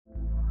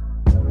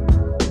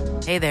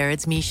Hey there,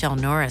 it's Michelle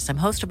Norris. I'm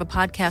host of a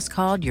podcast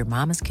called Your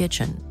Mama's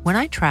Kitchen. When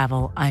I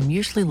travel, I'm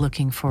usually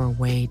looking for a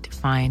way to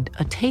find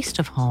a taste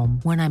of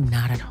home when I'm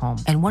not at home.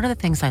 And one of the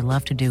things I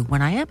love to do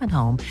when I am at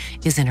home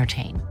is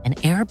entertain. And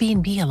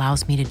Airbnb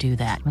allows me to do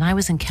that. When I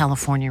was in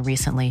California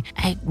recently,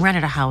 I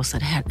rented a house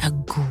that had a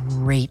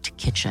great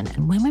kitchen.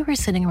 And when we were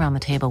sitting around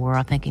the table, we were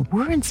all thinking,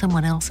 we're in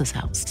someone else's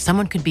house.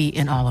 Someone could be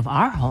in all of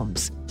our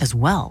homes as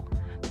well.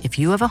 If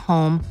you have a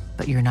home,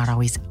 but you're not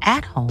always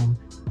at home,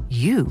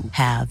 you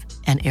have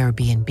an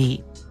Airbnb.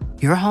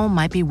 Your home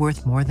might be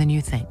worth more than you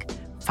think.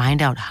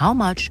 Find out how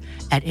much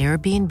at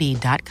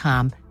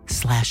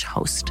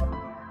airbnb.com/host.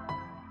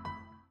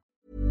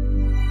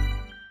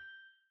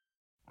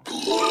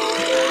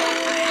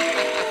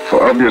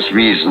 For obvious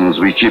reasons,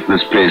 we keep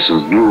this place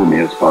as gloomy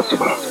as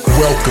possible.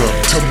 Welcome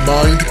to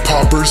Mind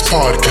Poppers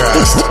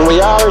Podcast. We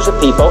are, as a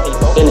people,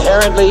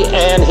 inherently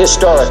and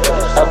historically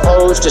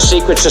opposed to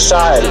secret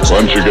societies.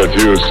 Once you get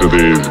used to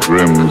these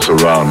grim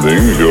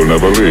surroundings, you'll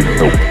never leave.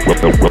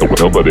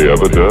 Nobody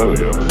ever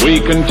does. We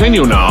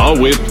continue now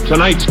with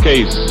tonight's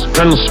case,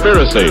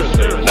 Conspiracy.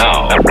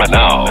 Now,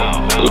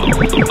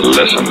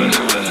 listen.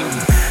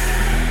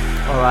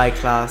 All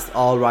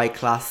right,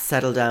 class,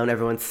 settle down,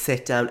 everyone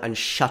sit down and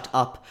shut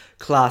up.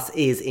 Class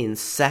is in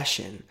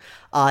session.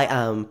 I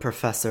am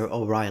Professor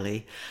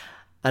O'Reilly,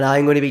 and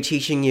I'm going to be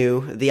teaching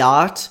you the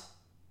art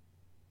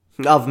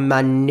of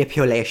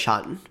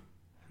manipulation.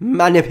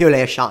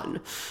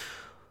 Manipulation.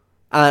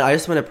 And I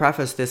just want to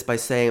preface this by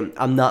saying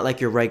I'm not like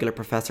your regular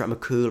professor. I'm a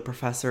cool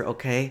professor,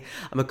 okay?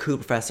 I'm a cool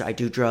professor. I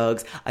do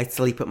drugs. I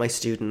sleep with my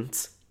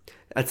students.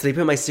 And sleeping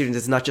with my students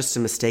is not just a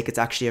mistake, it's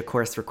actually a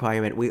course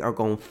requirement. We are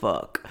going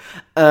fuck.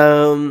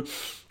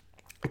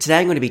 Today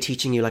I'm going to be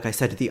teaching you, like I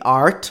said, the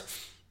art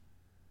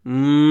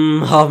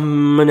of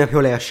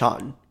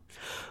manipulation.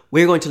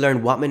 We're going to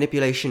learn what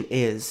manipulation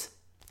is,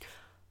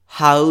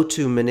 how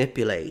to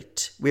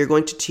manipulate. We're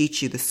going to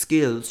teach you the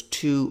skills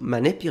to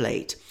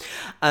manipulate.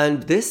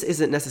 And this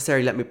isn't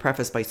necessarily, let me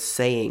preface by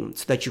saying,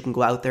 so that you can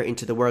go out there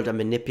into the world and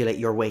manipulate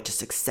your way to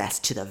success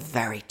to the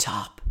very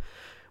top,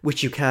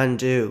 which you can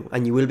do,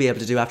 and you will be able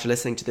to do after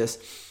listening to this.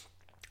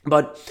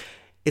 But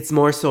it's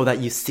more so that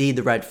you see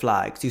the red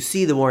flags, you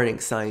see the warning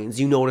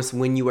signs, you notice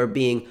when you are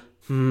being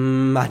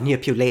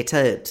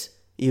manipulated,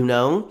 you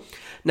know?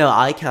 Now,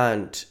 I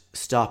can't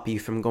stop you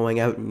from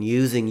going out and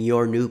using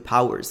your new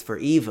powers for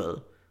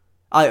evil.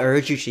 I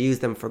urge you to use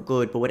them for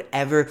good, but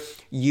whatever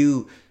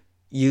you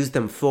use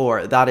them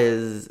for,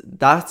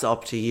 that's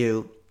up to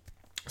you.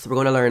 So we're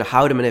going to learn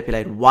how to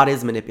manipulate. What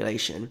is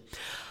manipulation?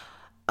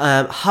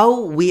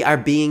 How we are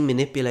being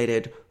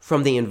manipulated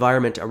from the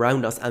environment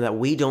around us and that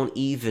we don't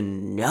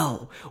even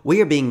know.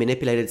 We are being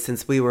manipulated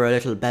since we were a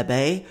little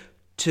bebe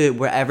to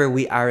wherever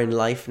we are in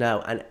life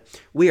now. And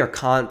we are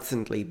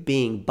constantly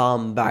being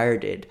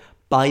bombarded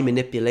by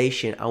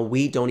manipulation and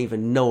we don't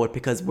even know it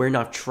because we're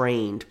not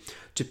trained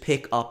to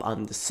pick up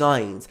on the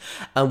signs.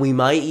 And we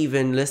might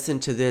even listen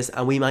to this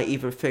and we might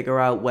even figure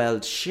out, well,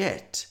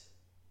 shit,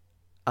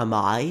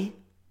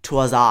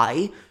 twas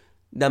I,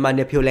 the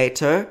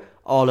manipulator,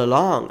 all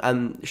along.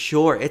 And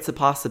sure, it's a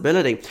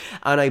possibility.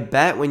 And I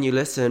bet when you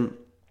listen,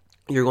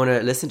 you're going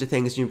to listen to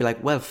things and you'll be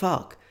like, well,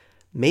 fuck,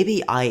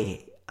 maybe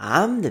I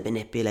am the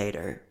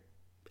manipulator.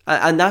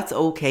 And that's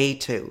okay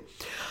too.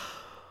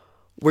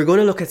 We're going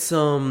to look at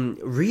some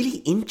really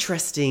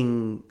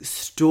interesting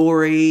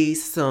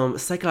stories, some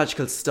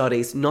psychological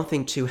studies,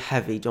 nothing too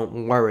heavy,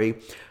 don't worry,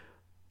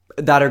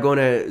 that are going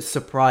to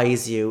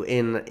surprise you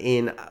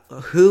in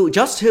who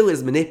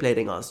is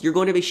manipulating us. You're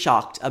going to be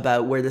shocked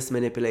about where this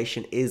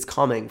manipulation is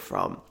coming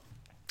from.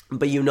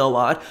 But you know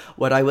what?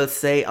 What I will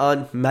say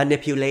on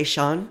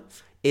manipulation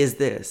is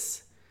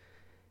this.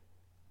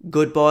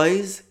 Good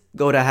boys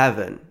go to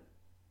heaven,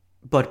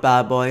 but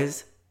bad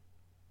boys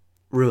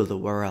rule the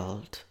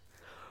world.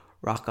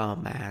 Rock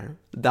on, man.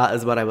 That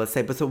is what I will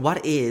say. But so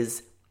what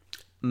is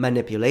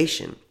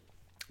manipulation?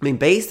 I mean,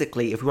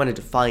 basically, if we want to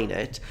define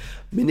it,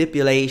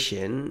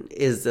 manipulation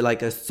is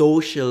like a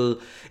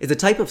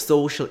type of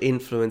social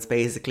influence,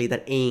 basically,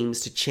 that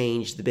aims to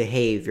change the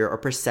behavior or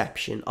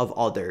perception of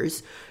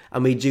others.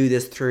 And we do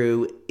this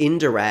through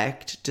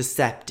indirect,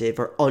 deceptive,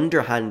 or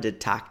underhanded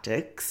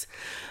tactics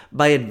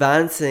by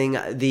advancing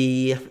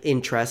the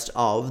interest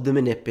of the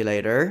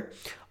manipulator,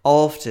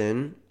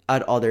 often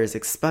at others'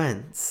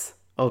 expense.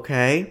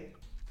 Okay?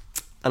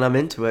 And I'm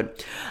into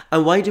it.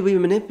 And why do we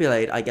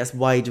manipulate? I guess,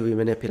 why do we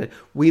manipulate?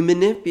 We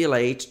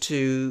manipulate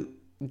to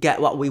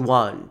get what we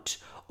want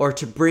or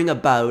to bring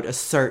about a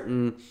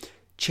certain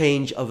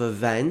change of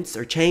events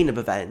or chain of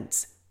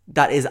events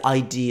that is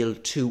ideal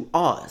to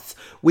us.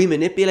 We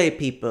manipulate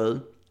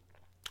people,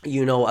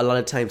 you know, a lot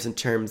of times in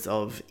terms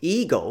of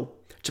ego.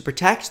 To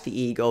protect the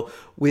ego,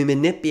 we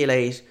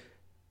manipulate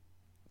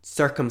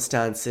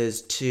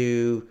circumstances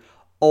to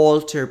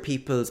alter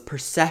people's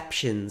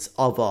perceptions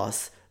of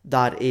us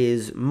that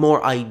is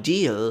more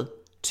ideal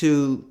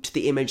to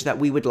the image that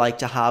we would like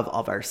to have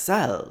of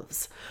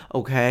ourselves,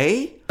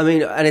 okay? I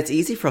mean, and it's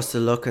easy for us to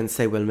look and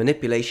say, well,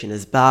 manipulation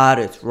is bad,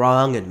 it's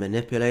wrong, and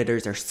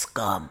manipulators are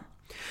scum.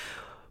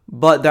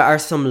 But there are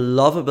some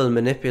lovable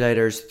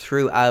manipulators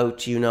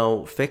throughout,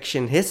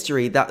 fiction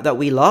history that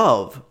we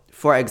love.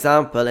 For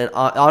example, an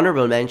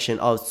honorable mention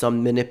of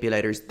some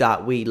manipulators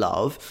that we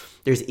love.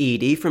 There's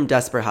Edie from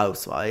Desperate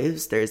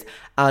Housewives. There's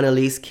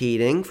Annalise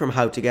Keating from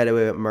How to Get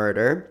Away with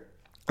Murder.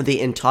 The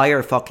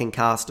entire fucking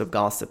cast of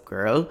Gossip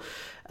Girl.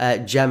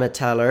 Gemma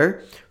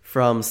Teller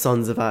from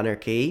Sons of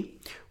Anarchy.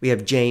 We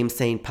have James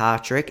St.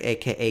 Patrick,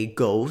 aka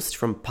Ghost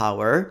from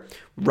Power.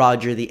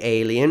 Roger the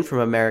Alien from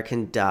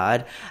American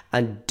Dad.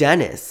 And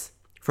Dennis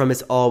from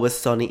It's Always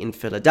Sunny in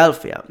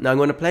Philadelphia. Now I'm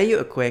going to play you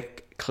a quick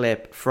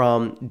clip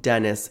from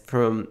Dennis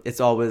from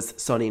It's Always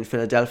Sunny in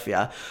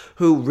Philadelphia,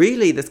 who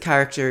really, this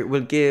character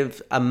will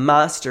give a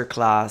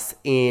masterclass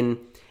in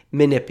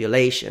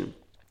manipulation.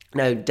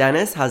 Now,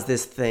 Dennis has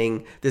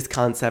this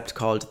concept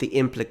called the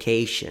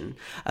implication,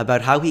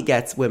 about how he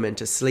gets women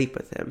to sleep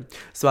with him.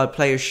 So I'll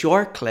play a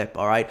short clip,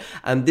 all right?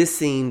 And this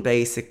scene,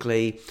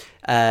 basically,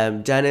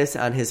 Dennis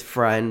and his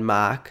friend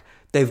Mac,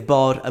 they've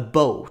bought a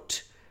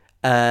boat.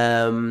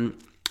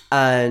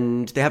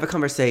 And they have a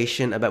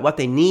conversation about what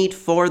they need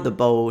for the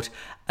boat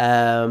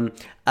and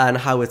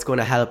how it's going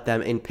to help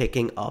them in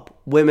picking up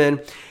women.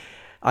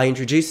 I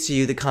introduce to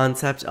you the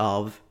concept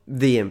of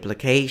the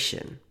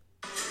implication.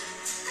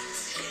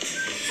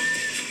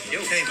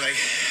 Hey, buddy.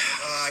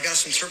 I got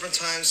some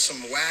turpentine,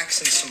 some wax,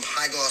 and some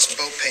high-gloss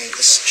boat paint.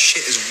 This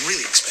shit is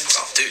really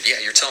expensive. Oh, dude,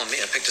 yeah, you're telling me.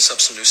 I picked us up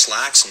some new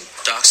slacks and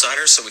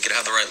docksiders so we could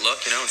have the right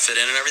look, and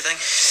fit in and everything.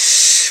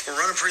 We're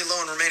running pretty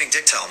low on remaining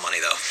dick towel money,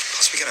 though.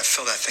 Plus, we gotta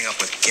fill that thing up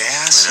with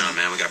gas. I know,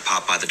 man. We gotta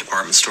pop by the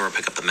department store,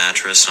 pick up the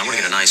mattress. I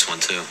want to get a nice one,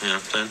 too. You know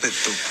what I'm saying?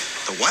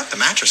 The what? The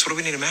mattress? What do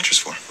we need a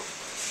mattress for?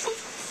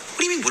 What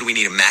do you mean, what do we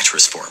need a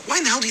mattress for? Why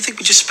in the hell do you think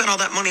we just spent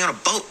all that money on a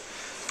boat?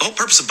 The whole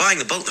purpose of buying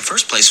the boat in the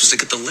first place was to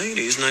get the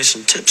ladies nice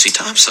and tipsy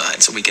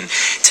topside so we can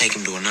take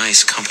them to a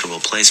nice, comfortable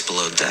place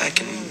below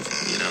deck and,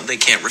 they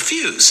can't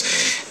refuse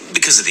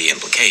because of the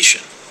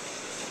implication.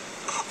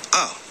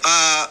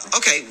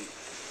 Okay.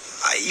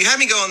 You had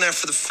me going there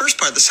for the first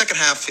part. The second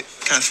half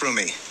kind of threw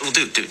me. Well,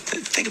 dude,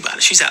 think about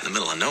it. She's out in the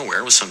middle of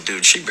nowhere with some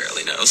dude she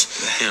barely knows.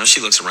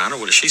 She looks around her.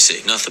 What does she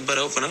see? Nothing but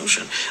open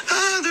ocean.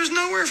 There's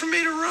nowhere for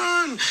me to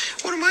run.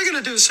 What am I going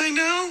to do? Say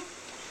no?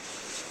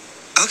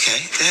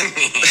 Okay,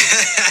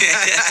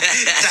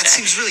 that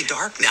seems really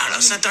dark. No,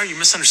 it's not dark. You're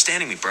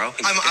misunderstanding me, bro.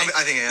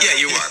 I think I am. Yeah,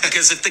 you are.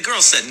 Because if the girl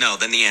said no,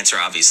 then the answer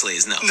obviously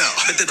is no. No.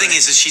 But the thing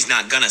is she's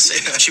not gonna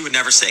say no. She would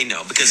never say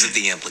no because of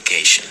the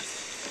implication.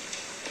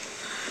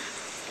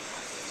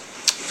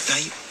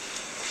 Now,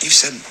 you've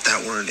said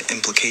that word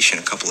implication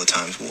a couple of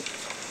times.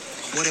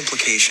 What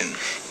implication?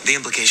 The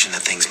implication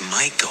that things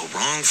might go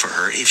wrong for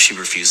her if she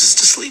refuses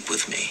to sleep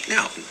with me.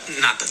 Now,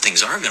 not that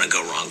things are gonna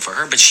go wrong for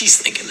her, but she's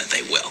thinking that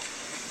they will.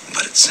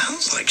 But it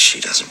sounds like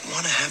she doesn't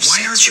want to have sex.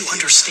 Why aren't you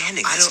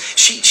understanding this?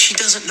 She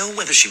doesn't know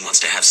whether she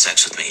wants to have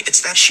sex with me. It's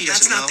that she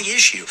doesn't know. That's not the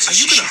issue. Are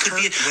you going to hurt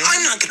women?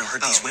 I'm not going to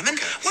hurt these women.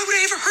 Okay. Why would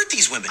I ever hurt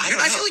these women?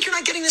 I feel like you're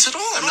not getting this at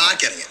all. I'm not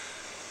getting it.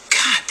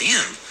 God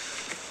damn.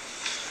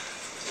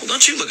 Well,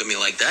 don't you look at me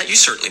like that. You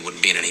certainly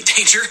wouldn't be in any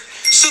danger.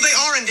 So they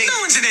are in danger?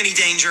 No one's in any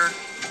danger.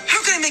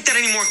 How can I make that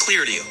any more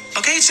clear to you?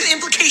 Okay, it's an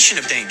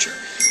implication of danger.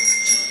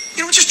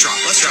 Just drop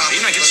it. Let's drop it.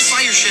 Just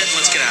buy your shit and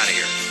let's get out of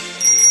here.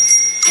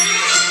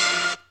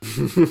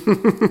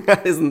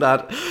 Isn't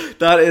that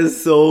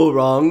is so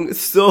wrong,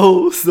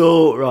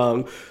 so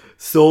wrong,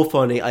 so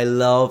funny. I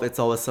love It's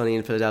Always Sunny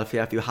in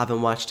Philadelphia. If you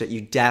haven't watched it,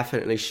 you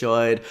definitely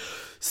should.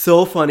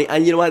 So funny.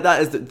 And you know what,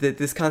 that is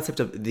this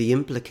concept of the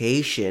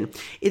implication.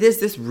 It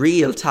is this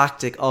real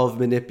tactic of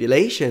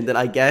manipulation that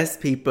I guess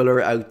people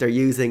are out there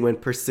using when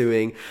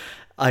pursuing,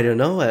 I don't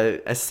know,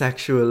 a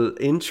sexual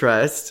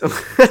interest.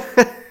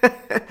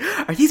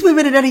 Are these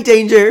women in any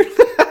danger?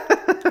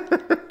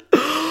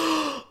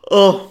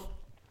 Oh.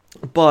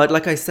 But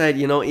like I said,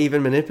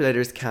 even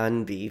manipulators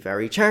can be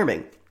very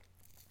charming.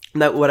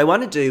 Now, what I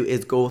want to do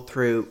is go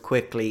through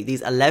quickly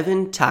these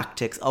 11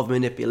 tactics of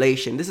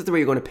manipulation. This is where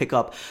you're going to pick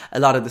up a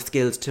lot of the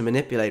skills to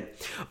manipulate.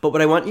 But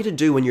what I want you to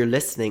do when you're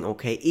listening,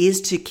 okay, is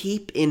to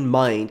keep in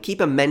mind,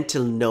 keep a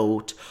mental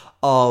note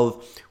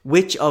of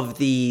which of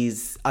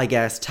these, I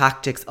guess,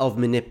 tactics of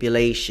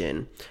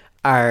manipulation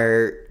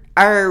are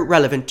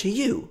relevant to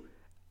you.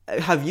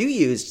 Have you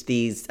used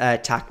these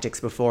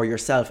tactics before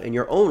yourself in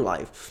your own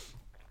life?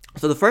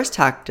 So the first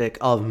tactic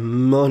of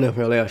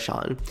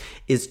manipulation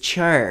is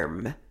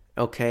charm,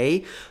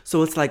 okay?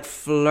 So it's like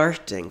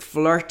flirting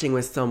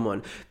with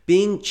someone,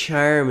 being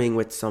charming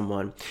with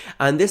someone.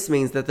 And this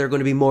means that they're going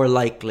to be more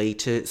likely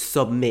to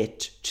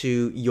submit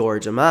to your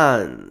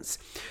demands.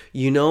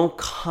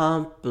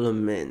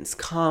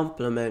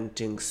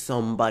 Complimenting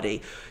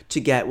somebody to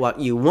get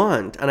what you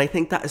want. And I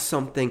think that is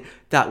something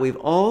that we've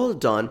all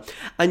done.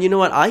 And you know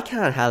what? I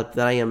can't help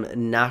that I am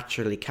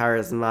naturally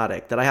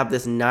charismatic, that I have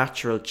this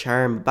natural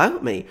charm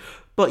about me.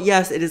 But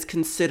yes, it is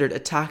considered a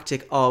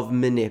tactic of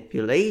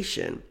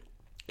manipulation.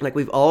 Like,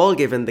 we've all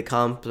given the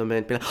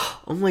compliment, being like,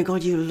 oh my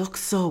God, you look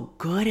so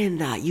good in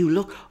that. You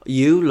look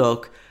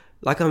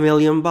like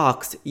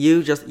 $1,000,000.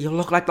 You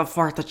look like the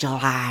 4th of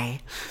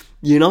July.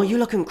 You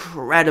look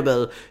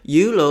incredible.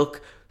 You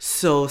look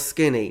so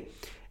skinny.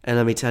 And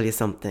let me tell you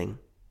something.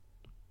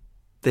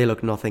 They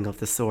look nothing of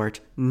the sort.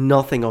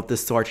 Nothing of the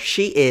sort.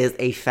 She is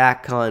a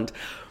fat cunt.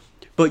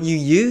 But you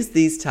use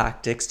these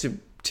tactics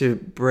to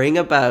bring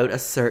about a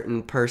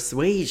certain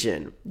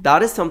persuasion.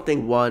 That is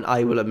something, one,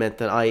 I will admit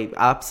that I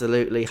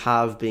absolutely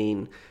have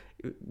been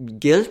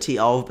guilty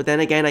of. But then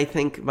again, I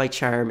think my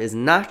charm is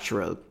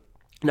natural.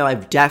 Now,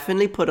 I've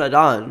definitely put it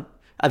on.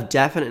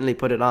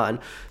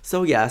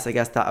 So yes, I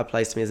guess that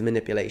applies to me as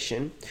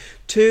manipulation.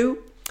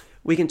 2,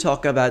 we can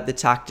talk about the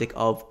tactic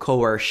of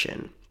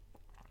coercion.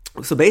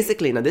 So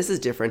basically, now this is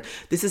different.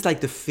 This is like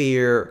the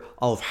fear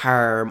of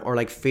harm or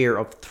like fear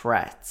of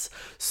threats.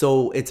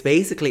 So it's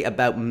basically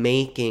about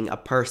making a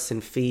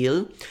person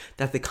feel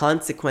that the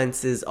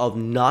consequences of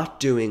not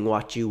doing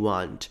what you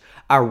want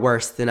are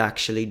worse than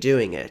actually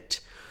doing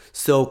it.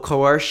 So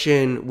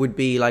coercion would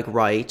be like,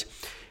 right,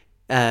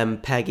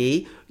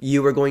 Peggy,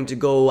 you were going to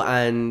go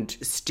and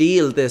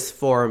steal this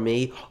for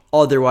me.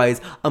 Otherwise,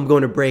 I'm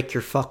going to break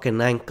your fucking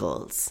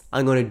ankles.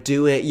 I'm going to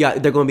do it. Yeah,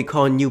 they're going to be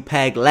calling you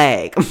Peg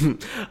Leg.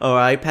 All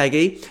right,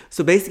 Peggy?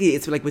 So basically,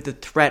 it's like with the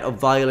threat of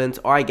violence,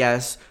 or I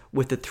guess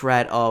with the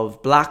threat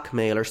of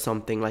blackmail or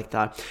something like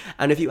that.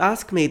 And if you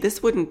ask me,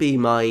 this wouldn't be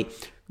my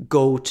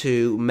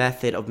go-to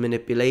method of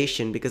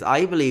manipulation, because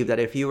I believe that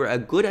if you were a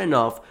good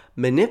enough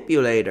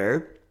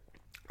manipulator,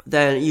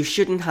 then you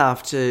shouldn't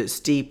have to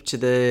steep to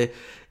the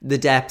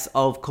depths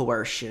of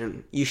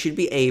coercion. You should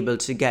be able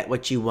to get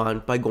what you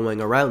want by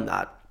going around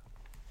that.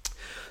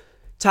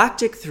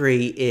 Tactic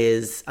 3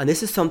 is, and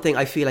this is something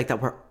I feel like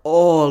that we're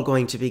all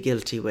going to be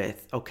guilty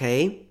with,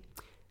 okay,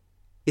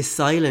 is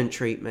silent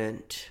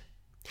treatment.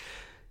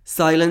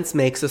 Silence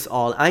makes us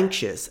all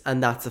anxious,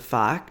 and that's a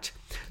fact.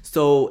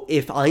 So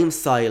if I'm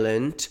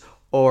silent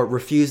or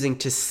refusing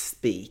to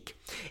speak,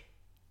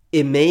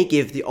 it may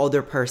give the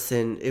other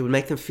person, it will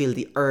make them feel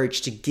the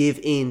urge to give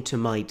in to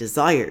my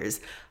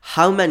desires.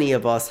 How many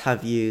of us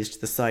have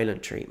used the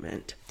silent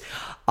treatment?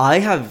 I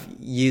have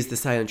used the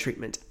silent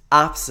treatment,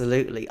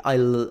 absolutely. I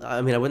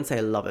mean, I wouldn't say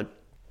I love it,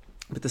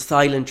 but the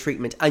silent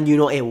treatment, and you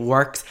know, it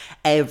works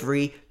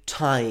every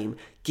time.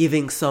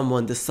 Giving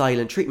someone the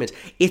silent treatment,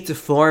 it's a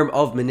form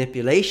of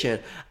manipulation.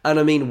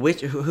 And I mean,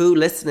 who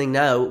listening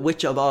now,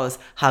 which of us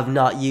have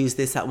not used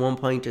this at one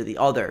point or the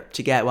other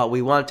to get what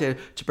we wanted,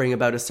 to bring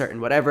about a certain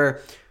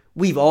whatever?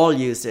 We've all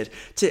used it.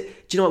 Do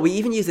you know what? We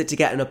even use it to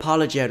get an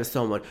apology out of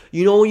someone.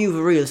 You know, you've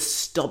a real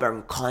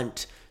stubborn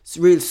cunt,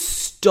 real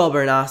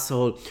stubborn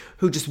asshole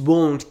who just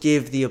won't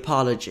give the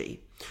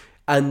apology,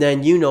 and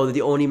then you know that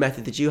the only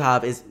method that you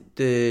have is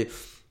the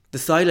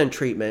silent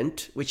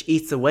treatment, which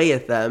eats away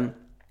at them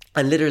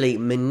and literally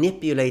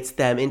manipulates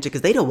them into, because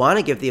they don't want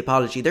to give the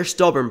apology, they're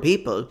stubborn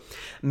people,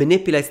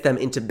 manipulates them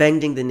into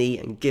bending the knee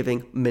and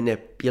giving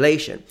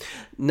manipulation.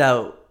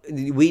 Now,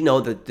 we know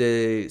that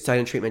the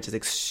silent treatment is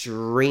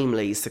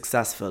extremely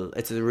successful.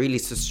 It's a really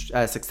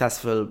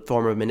successful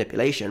form of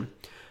manipulation.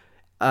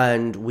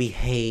 And I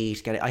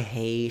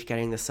hate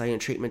getting the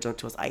silent treatment done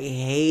to us. I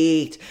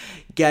hate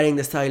getting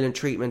the silent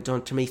treatment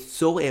done to me.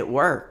 So it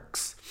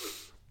works.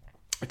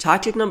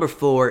 Tactic number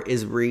 4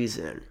 is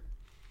reason.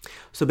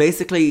 So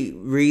basically,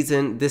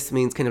 reason, this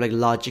means kind of like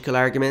logical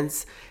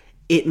arguments.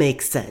 It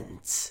makes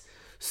sense.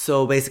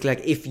 So basically,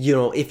 like, if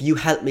you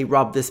help me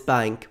rob this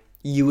bank,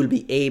 you will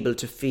be able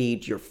to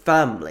feed your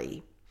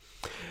family.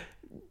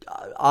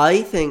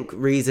 I think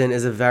reason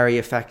is a very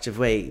effective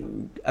way,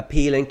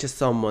 appealing to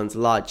someone's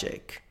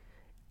logic.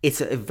 It's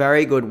a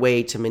very good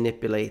way to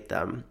manipulate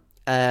them.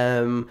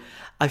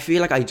 I feel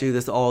like I do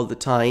this all the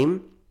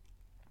time.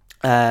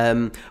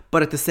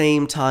 But at the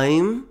same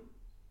time,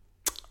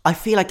 I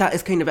feel like that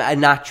is kind of a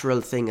natural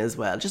thing as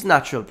well, just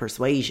natural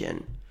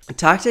persuasion.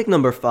 Tactic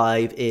number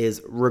 5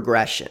 is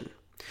regression.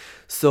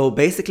 So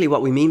basically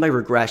what we mean by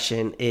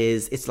regression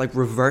is it's like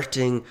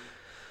reverting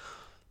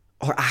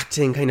or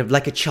acting kind of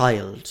like a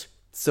child.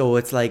 So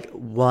it's like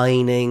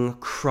whining,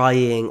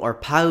 crying, or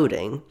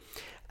pouting.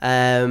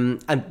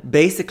 And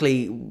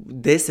basically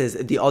this is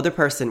the other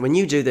person. When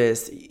you do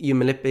this, you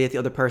manipulate the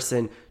other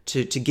person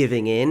to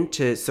giving in,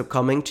 to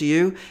succumbing to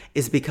you,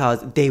 is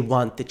because they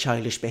want the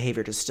childish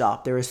behavior to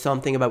stop. There is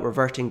something about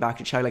reverting back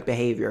to childlike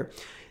behavior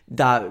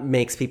that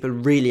makes people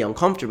really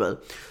uncomfortable.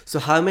 So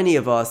how many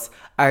of us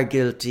are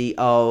guilty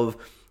of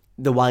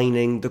the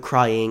whining, the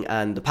crying,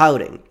 and the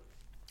pouting?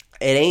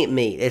 It ain't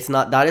me.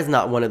 That is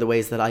not one of the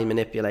ways that I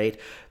manipulate,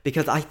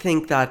 because I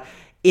think that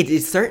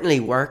it certainly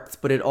works,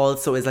 but it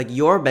also is like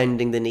you're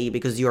bending the knee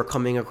because you're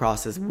coming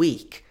across as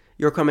weak.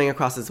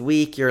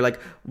 You're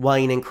like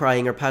whining,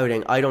 crying, or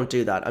pouting. I don't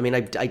do that. I mean, I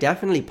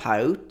definitely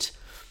pout,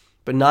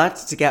 but not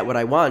to get what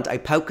I want. I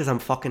pout because I'm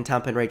fucking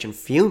tamping, raging,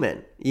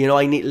 fuming. You know,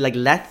 I need, like,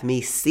 let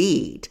me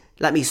seed.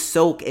 Let me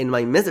soak in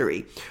my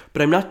misery.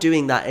 But I'm not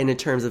doing that in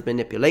terms of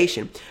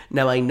manipulation.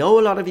 Now, I know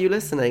a lot of you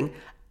listening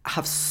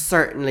have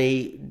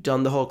certainly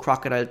done the whole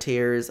crocodile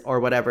tears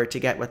or whatever to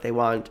get what they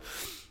want.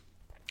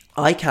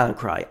 I can't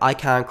cry. I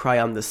can't cry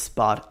on the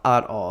spot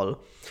at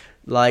all.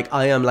 Like,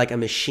 I am like a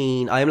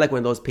machine. I am like one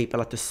of those people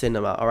at the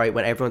cinema, all right,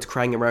 when everyone's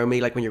crying around me,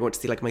 like when you're going to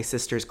see like My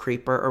Sister's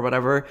Creeper or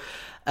whatever,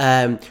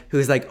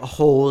 who's like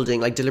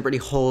deliberately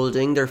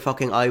holding their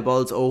fucking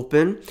eyeballs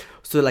open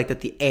so like that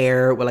the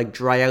air will like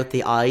dry out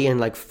the eye and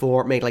like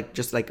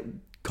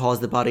cause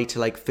the body to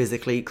like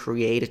physically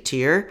create a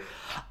tear.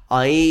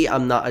 I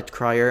am not a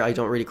crier. I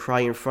don't really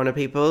cry in front of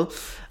people.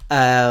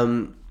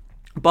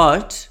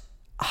 But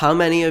how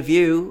many of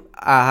you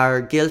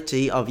are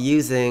guilty of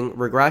using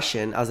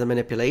regression as a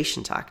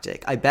manipulation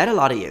tactic? I bet a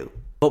lot of you.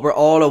 But we're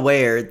all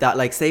aware that,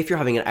 like, say if you're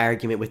having an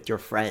argument with your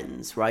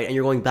friends, right? And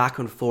you're going back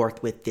and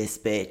forth with this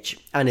bitch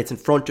and it's in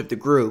front of the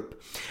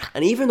group.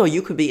 And even though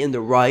you could be in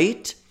the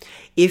right,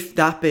 if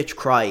that bitch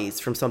cries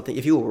from something,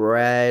 if you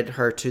read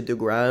her to the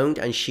ground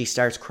and she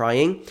starts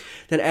crying,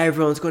 then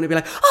everyone's going to be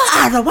like,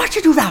 oh, Anna, what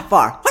you do that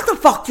for? What the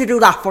fuck do you do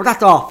that for?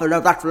 That's awful.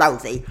 That's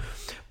lousy.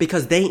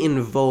 Because they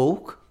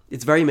invoke,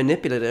 it's very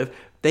manipulative,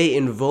 they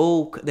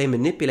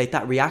manipulate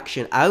that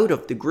reaction out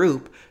of the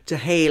group to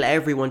hail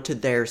everyone to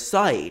their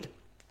side.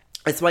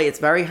 That's why it's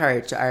very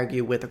hard to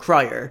argue with a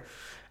crier.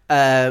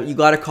 You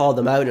got to call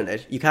them out on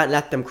it. You can't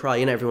let them cry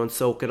and everyone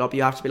soak it up.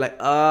 You have to be like,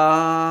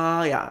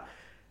 oh, yeah.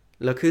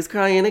 Look who's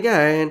crying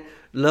again.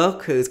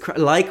 Look who's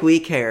like we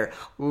care.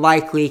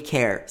 Like we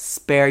care.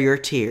 Spare your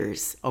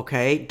tears,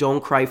 okay?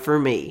 Don't cry for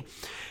me.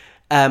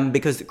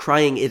 Because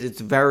crying, it is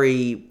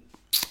very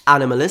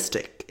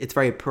animalistic. It's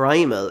very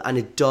primal, and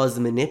it does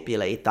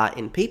manipulate that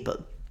in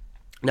people.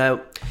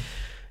 Now,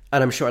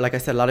 and I'm sure, like I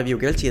said, a lot of you are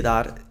guilty of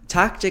that.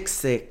 Tactic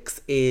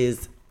 6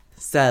 is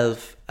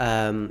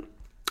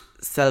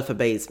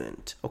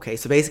self-abasement. Okay,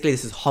 so basically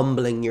this is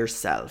humbling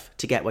yourself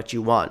to get what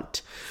you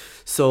want.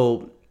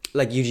 So,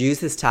 like, you'd use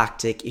this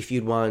tactic if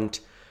you'd want,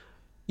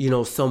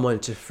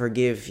 someone to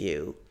forgive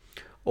you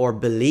or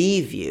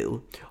believe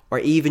you, or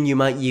even you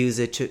might use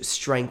it to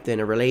strengthen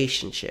a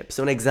relationship.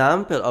 So an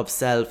example of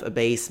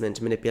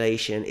self-abasement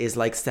manipulation is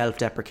like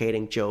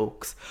self-deprecating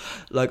jokes.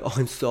 Like, oh,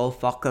 I'm so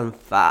fucking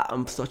fat,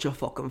 I'm such a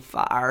fucking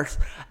fart,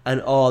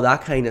 and all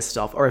that kind of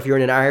stuff. Or if you're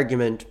in an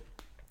argument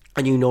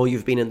and you know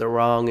you've been in the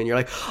wrong and you're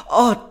like,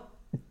 oh,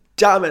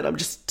 damn it, I'm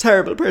just a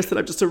terrible person.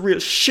 I'm just a real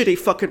shitty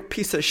fucking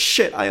piece of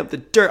shit. I have the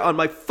dirt on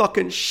my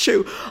fucking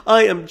shoe.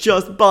 I am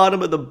just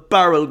bottom of the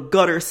barrel,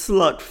 gutter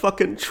slut,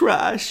 fucking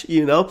trash,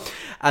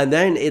 And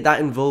then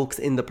that invokes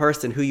in the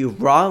person who you've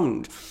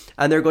wronged.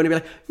 And they're going to be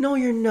like, no,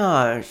 you're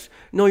not.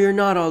 No, you're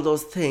not all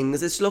those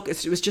things.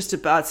 It was just a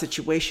bad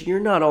situation.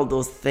 You're not all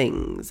those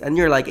things. And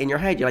you're like, in your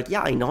head, you're like,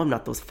 yeah, I know I'm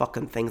not those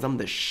fucking things. I'm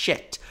the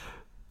shit.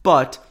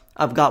 But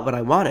I've got what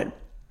I wanted.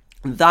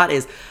 That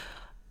is...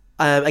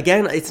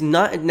 again, it's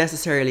not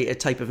necessarily a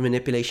type of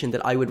manipulation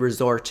that I would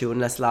resort to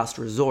unless last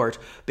resort,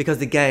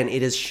 because again,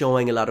 it is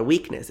showing a lot of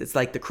weakness. It's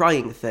like the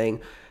crying thing.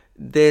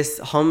 This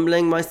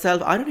humbling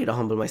myself, I don't need to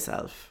humble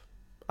myself.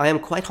 I am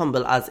quite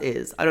humble as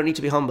is. I don't need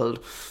to be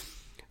humbled.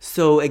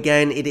 So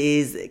again, it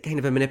is kind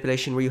of a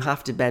manipulation where you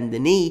have to bend the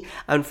knee.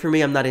 And for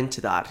me, I'm not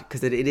into that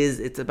because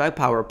it's about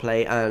power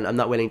play, and I'm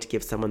not willing to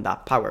give someone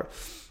that power.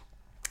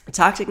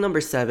 Tactic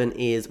number 7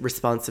 is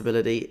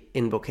responsibility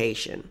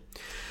invocation.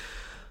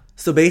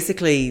 So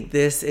basically,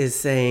 this is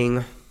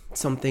saying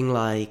something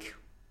like,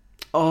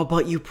 oh,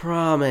 but you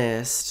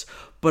promised,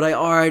 but I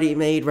already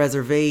made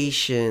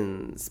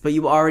reservations, but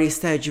you already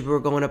said you were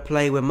going to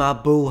play with my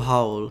boo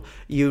hole,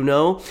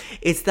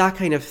 It's that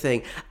kind of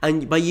thing.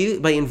 And by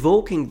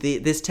invoking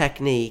this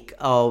technique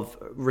of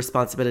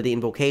responsibility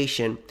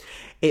invocation,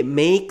 it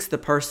makes the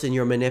person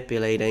you're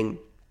manipulating,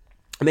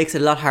 it makes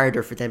it a lot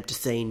harder for them to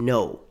say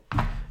no.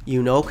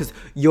 Because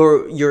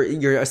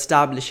you're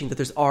establishing that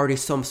there's already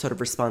some sort of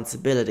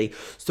responsibility.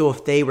 So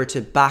if they were to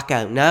back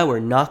out now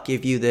or not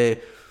give you the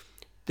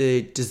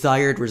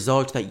desired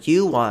result that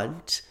you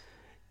want,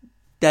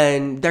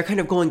 then they're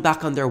kind of going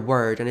back on their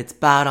word, and it's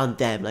bad on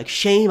them. Like,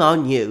 shame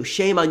on you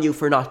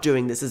for not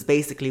doing this is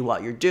basically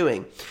what you're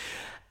doing.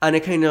 And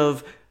it kind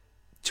of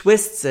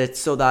twists it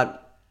so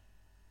that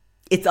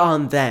it's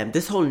on them.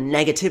 This whole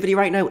negativity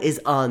right now is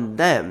on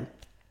them.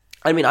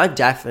 I mean, I've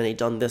definitely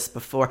done this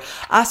before.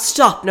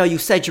 Stop. No, you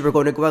said you were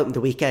going to go out on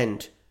the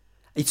weekend.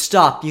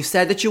 Stop. You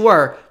said that you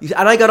were.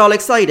 And I got all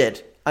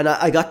excited. And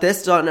I got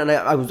this done, and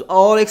I was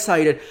all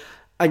excited.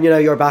 And,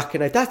 you're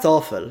backing out. That's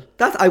awful.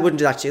 I wouldn't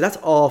do that to you. That's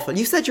awful.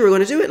 You said you were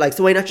going to do it.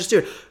 So why not just do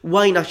it?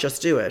 Why not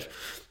just do it?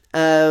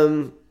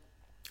 And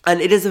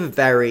it is a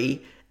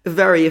very,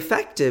 very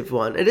effective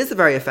one.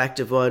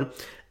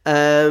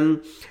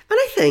 And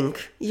I think,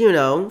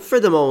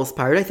 for the most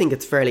part, I think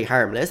it's fairly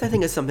harmless. I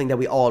think it's something that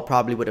we all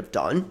probably would have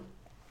done.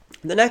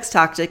 The next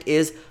tactic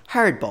is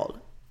hardball.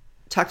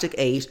 Tactic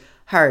 8,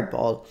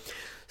 hardball.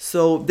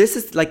 So this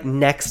is like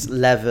next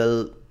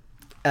level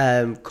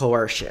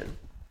coercion,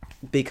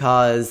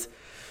 because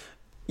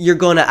you're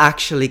going to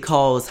actually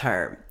cause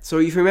harm. So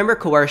if you remember,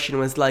 coercion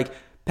was like,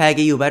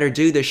 Peggy, you better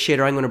do this shit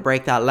or I'm going to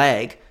break that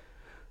leg.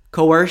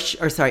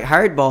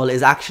 Hardball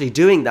is actually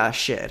doing that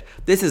shit.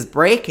 This is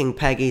breaking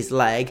Peggy's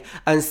leg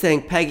and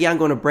saying, Peggy, I'm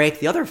going to break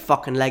the other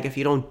fucking leg if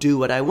you don't do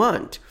what I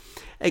want.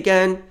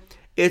 Again,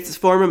 it's a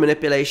form of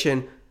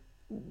manipulation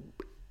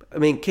I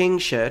mean, king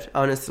shit,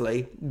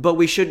 honestly. But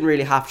we shouldn't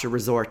really have to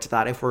resort to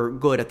that if we're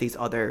good at these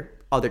other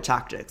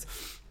tactics.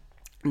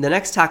 The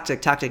next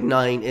tactic, tactic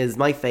 9, is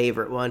my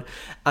favorite one,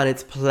 and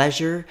it's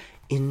pleasure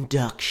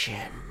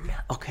induction.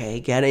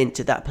 Okay, get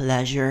into that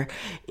pleasure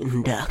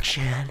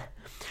induction.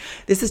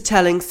 This is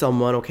telling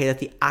someone, okay, that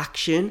the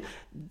action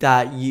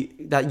that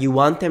you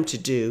want them to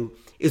do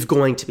is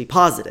going to be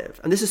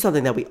positive. And this is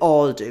something that we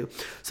all do.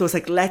 So it's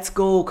like, let's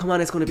go, come on,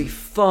 it's going to be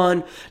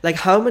fun. Like,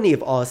 how many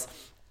of us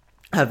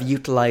have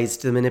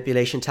utilized the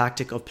manipulation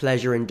tactic of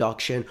pleasure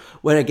induction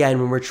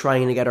when we're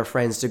trying to get our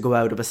friends to go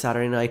out of a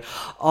Saturday night?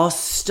 Oh,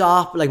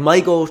 stop. Like, my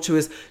go-to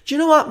is, do you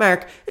know what,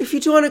 Mark? If you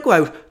do want to go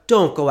out,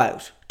 don't go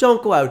out.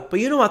 Don't go out. But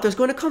you know what? There's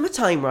going to come a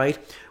time, right,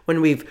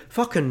 when we've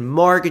fucking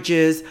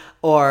mortgages,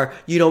 or,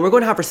 you know, we're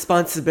going to have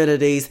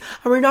responsibilities,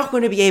 and we're not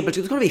going to be able to,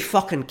 there's going to be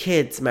fucking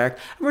kids, Mark,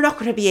 and we're not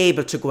going to be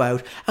able to go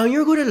out, and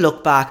you're going to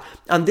look back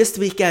on this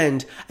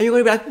weekend, and you're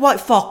going to be like,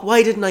 what, fuck,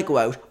 why didn't I go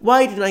out?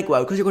 Why didn't I go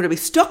out? Because you're going to be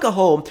stuck at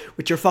home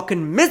with your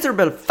fucking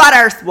miserable fat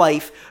arse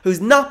wife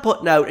who's not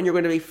putting out, and you're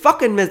going to be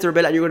fucking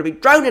miserable, and you're going to be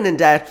drowning in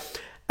debt,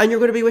 and you're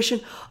going to be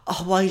wishing,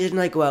 oh, why didn't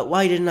I go out?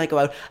 Why didn't I go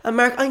out? And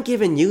Mark, I'm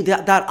giving you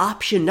that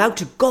option now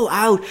to go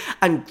out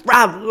and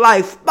grab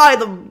life by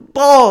the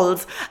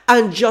balls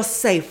and just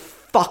say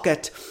fuck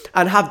it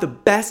and have the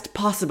best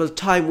possible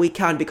time we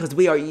can, because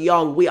we are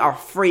young, we are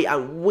free,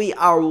 and we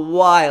are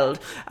wild,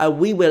 and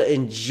we will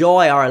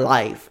enjoy our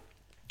life.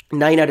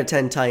 9 out of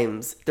 10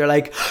 times they're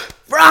like,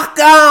 rock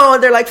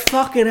on. They're like,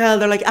 fucking hell.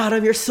 They're like,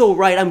 Adam, you're so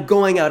right. I'm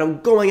going out.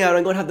 I'm going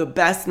to have the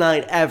best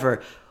night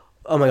ever.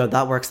 Oh my God,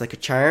 that works like a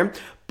charm.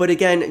 But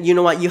again, you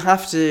know what? You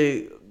have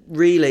to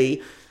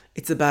really,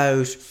 it's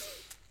about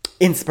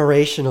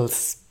inspirational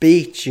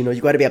speech. You know,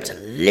 you got to be able to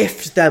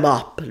lift them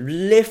up,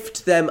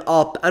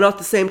 and at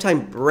the same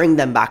time, bring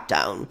them back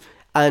down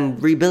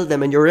and rebuild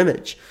them in your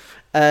image.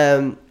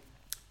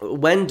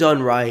 When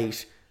done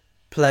right,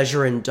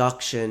 pleasure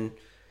induction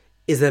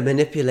is a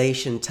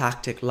manipulation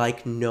tactic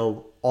like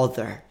no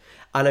other.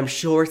 And I'm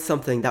sure it's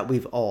something that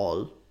we've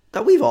all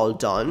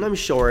done. I'm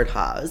sure it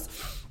has.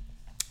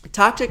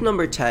 Tactic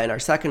number 10, our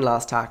second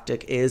last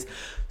tactic, is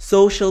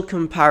social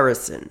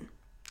comparison.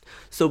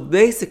 So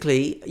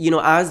basically, you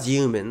know, as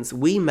humans,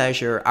 we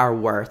measure our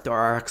worth or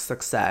our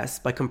success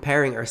by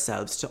comparing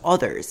ourselves to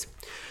others.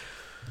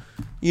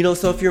 You know,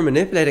 so if you're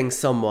manipulating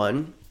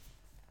someone,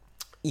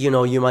 you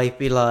know, you might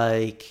be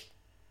like,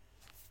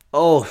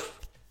 oh,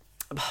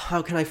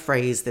 how can I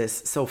phrase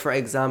this? So for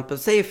example,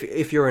 say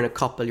if you're in a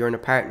couple, you're in a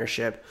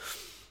partnership,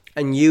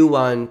 and you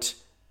want,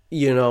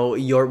 you know,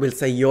 we'll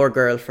say your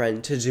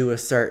girlfriend to do a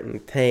certain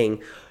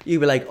thing, you'd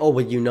be like, oh,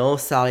 well, you know,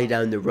 Sally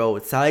down the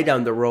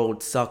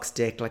road sucks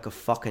dick like a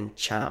fucking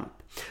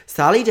champ.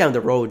 Sally down the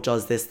road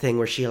does this thing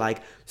where she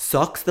like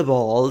sucks the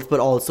balls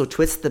but also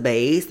twists the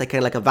base, like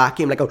kind of like a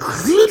vacuum, like a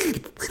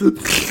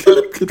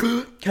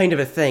kind of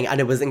a thing, and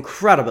it was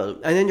incredible.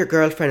 And then your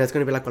girlfriend is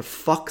going to be like, well,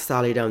 fuck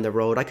Sally down the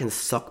road, I can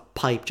suck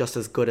pipe just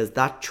as good as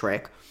that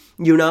trick,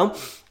 you know?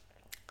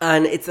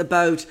 And it's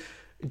about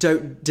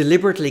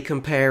deliberately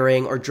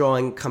comparing or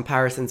drawing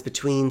comparisons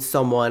between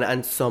someone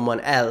and someone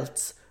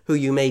else who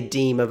you may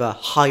deem of a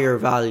higher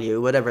value,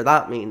 whatever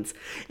that means,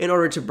 in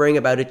order to bring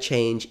about a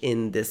change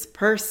in this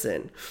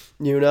person,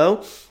 you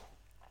know?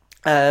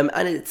 And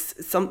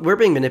we're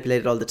being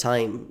manipulated all the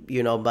time,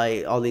 you know,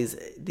 by all these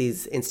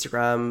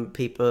Instagram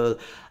people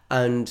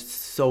and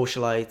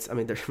socialites. I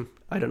mean,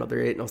 I don't know,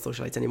 there ain't no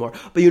socialites anymore,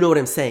 but you know what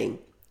I'm saying.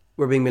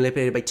 We're being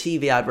manipulated by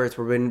TV adverts.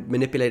 We're being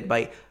manipulated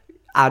by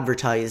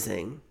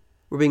advertising.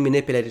 We're being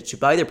manipulated to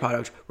buy their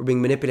product. We're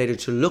being manipulated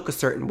to look a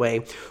certain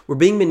way. We're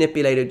being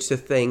manipulated to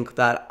think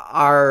that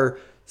our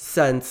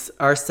sense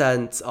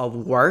of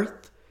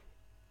worth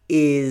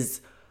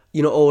is,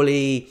 you know,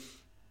 only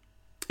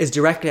is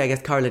directly, I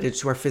guess, correlated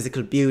to our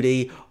physical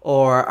beauty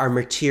or our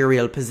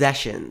material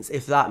possessions,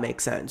 if that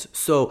makes sense.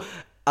 So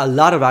a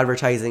lot of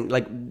advertising,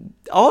 like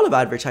all of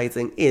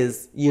advertising,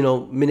 is, you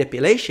know,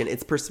 manipulation.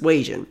 It's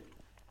persuasion.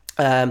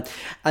 And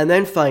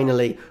then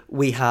finally,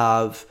 we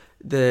have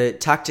the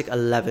tactic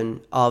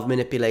 11 of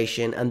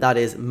manipulation, and that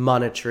is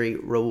monetary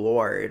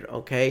reward,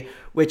 okay?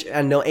 Which,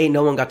 and ain't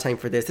no one got time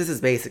for this. This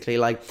is basically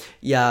like,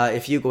 yeah,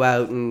 if you go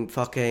out and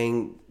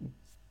fucking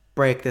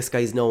break this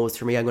guy's nose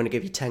for me, I'm going to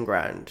give you 10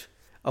 grand,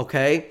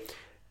 okay?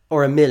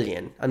 Or $1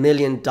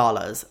 million.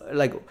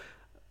 Like,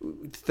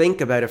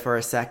 think about it for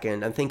a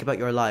second and think about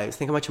your lives.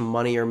 Think how much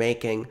money you're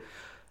making.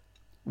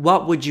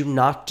 What would you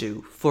not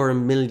do for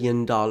 $1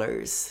 million?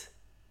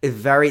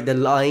 The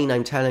line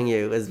I'm telling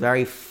you is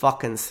very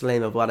fucking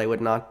slim of what I would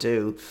not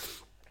do.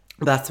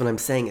 That's what I'm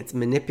saying. It's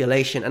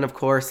manipulation. And of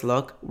course,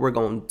 look, we're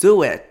going to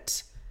do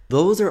it.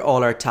 Those are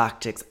all our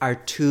tactics, our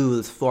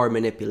tools for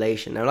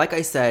manipulation. Now, like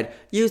I said,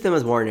 use them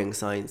as warning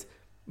signs,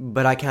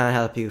 but I can't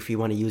help you if you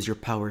want to use your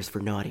powers for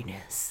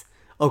naughtiness.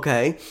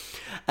 Okay?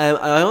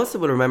 I also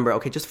will remember,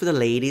 okay, just for the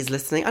ladies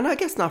listening, and I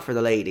guess not for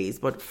the ladies,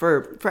 but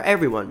for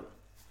everyone,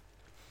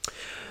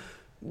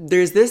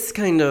 there's this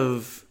kind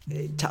of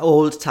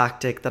old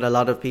tactic that a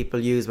lot of people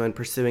use when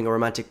pursuing a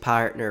romantic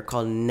partner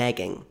called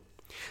negging.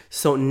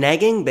 So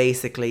negging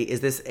basically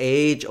is this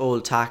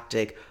age-old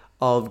tactic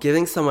of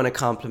giving someone a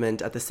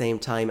compliment at the same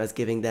time as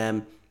giving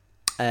them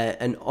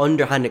an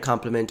underhanded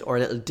compliment or a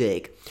little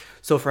dig.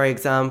 So for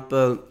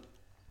example,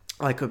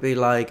 I could be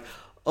like,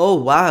 oh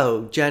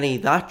wow, Jenny,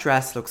 that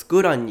dress looks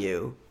good on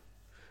you,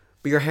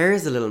 but your hair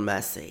is a little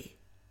messy.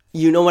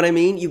 You know what I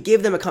mean? You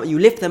give them a compliment, you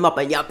lift them up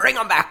and you bring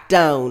them back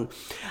down.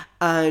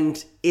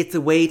 And it's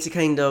a way to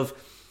kind of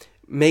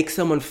make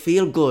someone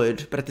feel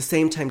good, but at the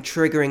same time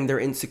triggering their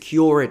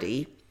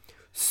insecurity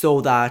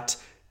so that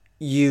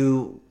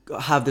you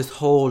have this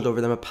hold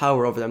over them, a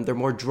power over them. They're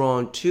more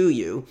drawn to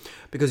you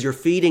because you're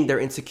feeding their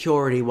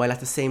insecurity while at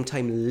the same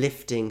time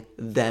lifting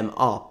them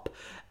up.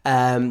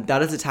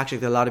 That is a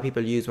tactic that a lot of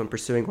people use when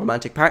pursuing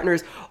romantic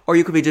partners, or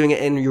you could be doing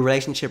it in your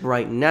relationship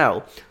right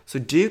now. So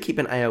do keep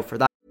an eye out for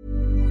that.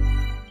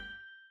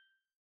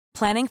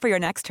 Planning for your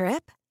next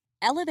trip?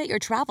 Elevate your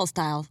travel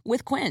style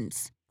with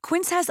Quince.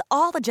 Quince has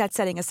all the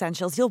jet-setting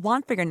essentials you'll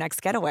want for your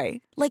next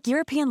getaway, like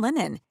European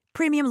linen,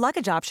 premium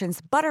luggage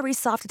options, buttery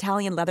soft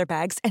Italian leather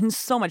bags, and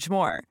so much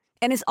more.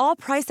 And is all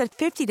priced at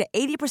 50 to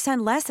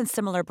 80% less than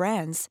similar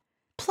brands.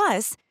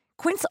 Plus,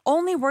 Quince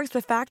only works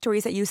with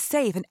factories that use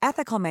safe and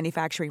ethical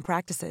manufacturing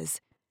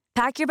practices.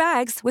 Pack your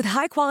bags with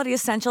high-quality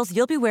essentials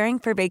you'll be wearing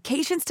for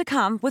vacations to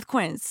come with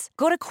Quince.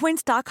 Go to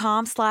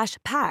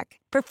quince.com/pack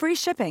for free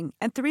shipping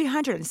and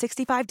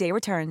 365-day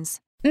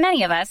returns.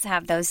 Many of us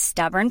have those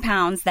stubborn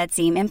pounds that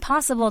seem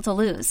impossible to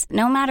lose,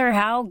 no matter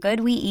how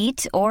good we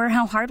eat or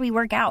how hard we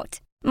work out.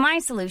 My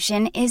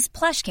solution is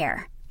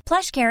PlushCare.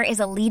 PlushCare is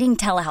a leading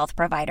telehealth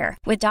provider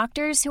with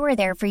doctors who are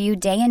there for you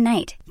day and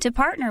night to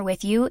partner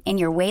with you in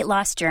your weight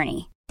loss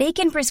journey. They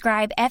can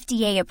prescribe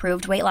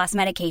FDA-approved weight loss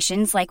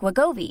medications like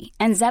Wegovy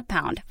and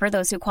Zepbound for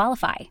those who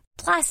qualify.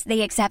 Plus,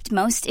 they accept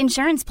most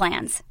insurance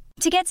plans.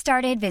 To get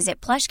started, visit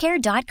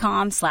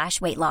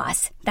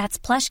plushcare.com/weightloss. That's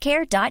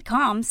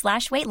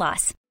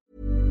plushcare.com/weightloss.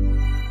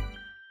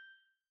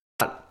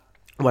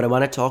 What I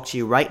want to talk to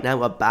you right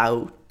now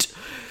about,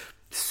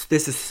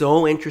 this is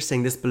so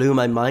interesting. This blew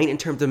my mind in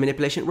terms of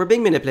manipulation. We're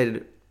being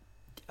manipulated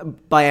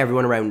by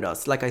everyone around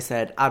us. Like I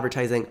said,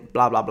 advertising,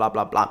 blah, blah, blah,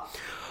 blah, blah.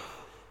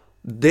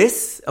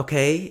 This,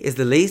 okay, is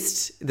the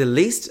least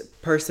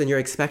person you're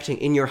expecting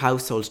in your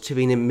household to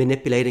be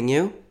manipulating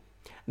you.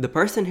 The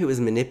person who is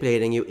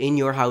manipulating you in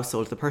your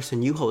household, the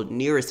person you hold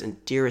nearest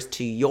and dearest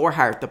to your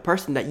heart, the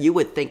person that you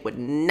would think would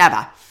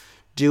never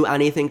do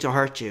anything to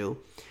hurt you.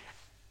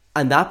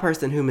 And that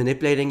person who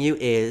manipulating you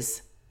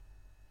is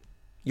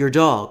your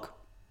dog.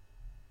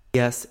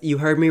 Yes, you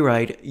heard me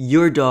right.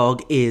 Your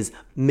dog is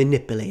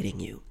manipulating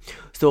you.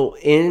 So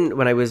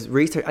when I was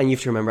researching, and you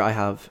have to remember I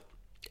have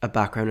a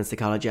background in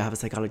psychology, I have a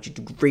psychology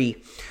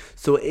degree.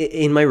 So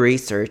in my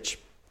research,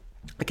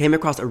 I came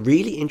across a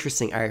really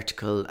interesting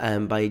article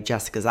by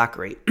Jessica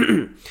Zachary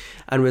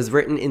and was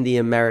written in the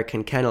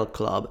American Kennel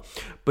Club.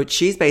 But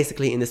she's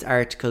basically in this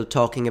article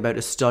talking about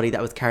a study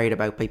that was carried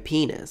out by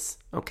PNAS,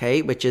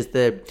 okay, which is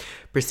the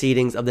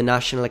Proceedings of the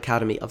National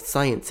Academy of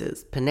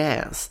Sciences,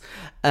 PNAS.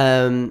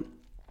 And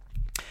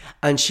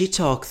she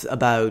talks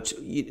about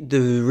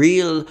the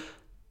real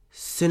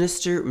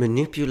sinister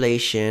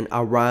manipulation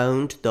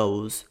around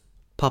those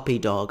puppy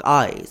dog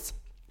eyes.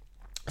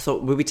 So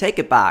when we take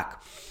it back,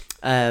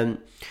 and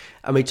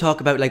we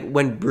talk about like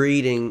when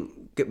breeding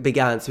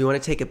began, so we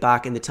want to take it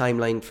back in the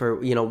timeline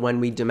for, you know, when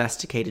we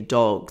domesticated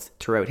dogs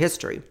throughout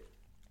history.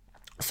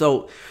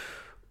 So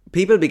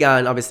people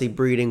began obviously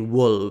breeding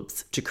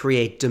wolves to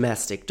create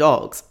domestic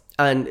dogs,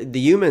 and the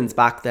humans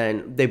back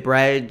then, they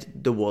bred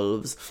the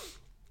wolves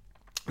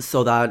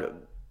so that,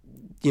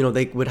 you know,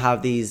 they would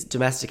have these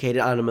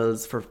domesticated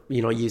animals for,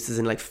 you know, uses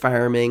in like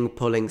farming,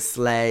 pulling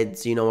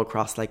sleds, you know,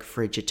 across like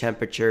frigid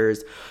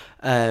temperatures,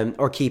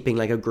 or keeping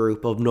like a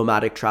group of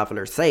nomadic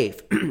travelers safe.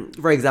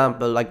 For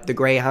example, like the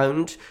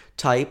greyhound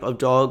type of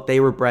dog, they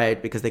were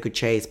bred because they could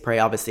chase prey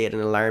obviously at an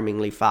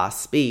alarmingly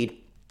fast speed.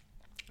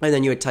 And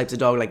then you had types of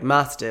dog like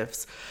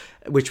mastiffs,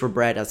 which were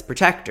bred as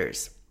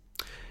protectors.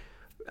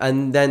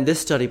 And then this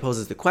study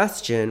poses the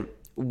question,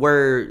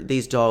 were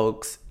these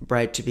dogs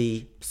bred to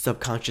be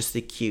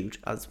subconsciously cute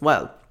as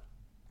well?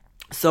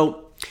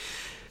 So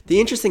the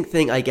interesting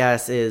thing, I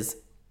guess, is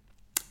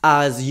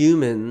as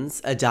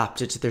humans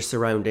adapted to their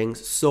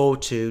surroundings, so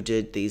too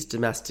did these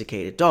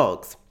domesticated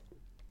dogs.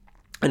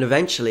 And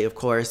eventually, of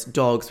course,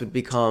 dogs would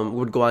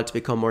go on to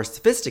become more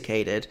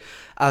sophisticated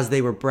as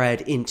they were bred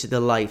into the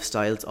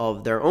lifestyles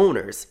of their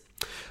owners.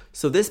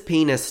 So this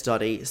PNAS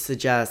study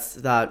suggests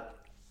that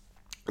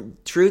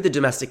through the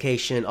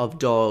domestication of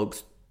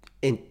dogs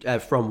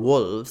from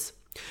wolves,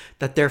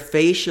 that their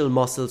facial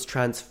muscles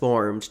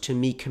transformed to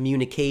meet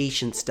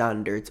communication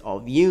standards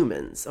of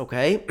humans,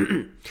 okay?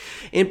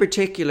 In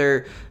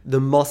particular, the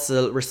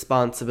muscle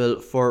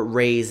responsible for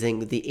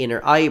raising the inner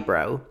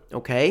eyebrow,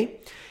 okay,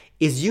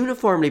 is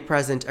uniformly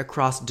present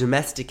across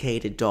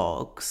domesticated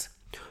dogs,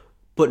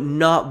 but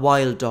not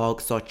wild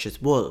dogs such as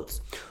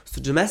wolves.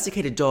 So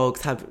domesticated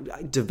dogs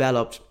have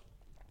developed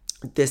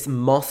this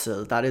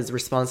muscle that is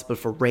responsible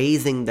for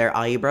raising their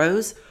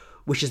eyebrows,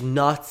 which is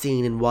not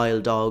seen in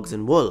wild dogs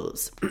and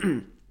wolves.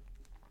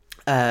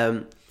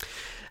 And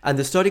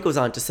the study goes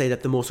on to say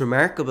that the most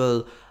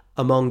remarkable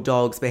among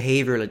dogs'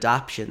 behavioural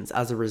adaptations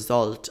as a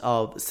result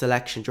of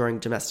selection during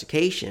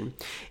domestication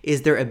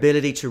is their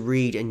ability to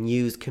read and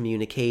use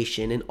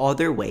communication in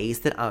other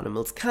ways that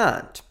animals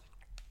can't.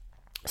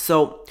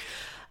 So,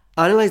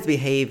 analyse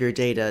behaviour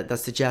data that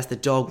suggests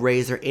that dogs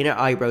raise their inner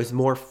eyebrows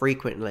more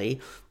frequently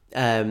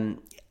and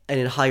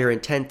in higher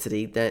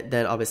intensity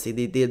than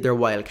obviously their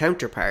wild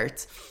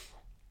counterparts.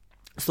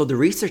 So the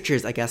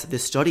researchers, I guess, of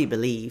this study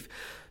believe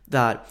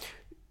that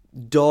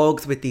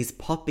dogs with these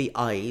puppy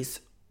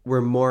eyes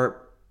were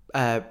more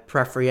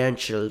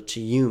preferential to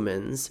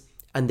humans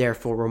and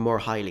therefore were more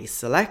highly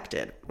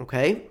selected,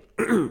 okay?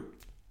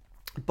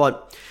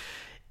 But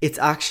it's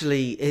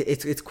actually,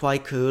 it's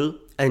quite cool.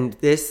 And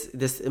this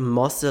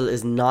muscle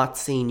is not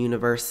seen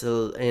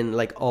universal in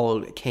like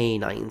all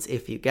canines,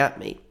 if you get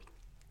me.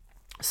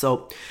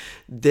 So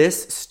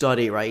this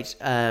study, right,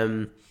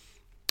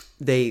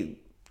 they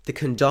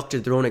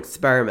conducted their own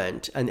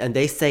experiment, and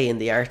they say in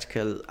the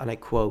article, and I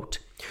quote,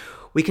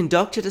 "We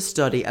conducted a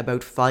study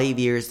about 5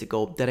 years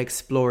ago that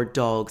explored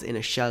dogs in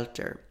a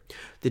shelter.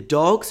 The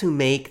dogs who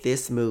make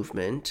this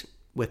movement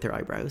with their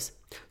eyebrows,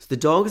 so the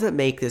dogs that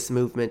make this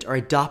movement are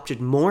adopted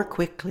more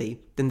quickly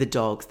than the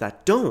dogs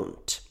that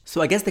don't."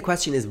 So I guess the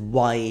question is,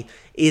 why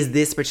is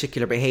this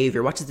particular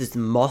behavior, what does this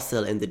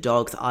muscle in the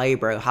dog's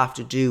eyebrow have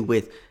to do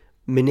with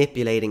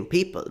manipulating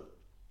people?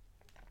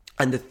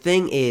 And the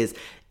thing is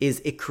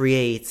it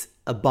creates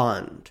a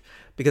bond,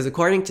 because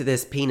according to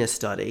this penis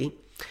study,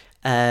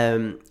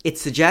 it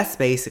suggests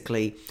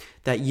basically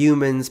that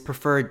humans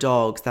prefer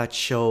dogs that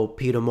show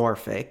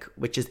pedomorphic,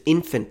 which is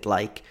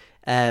infant-like,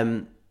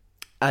 and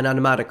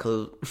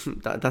anatomical,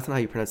 that's not how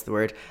you pronounce the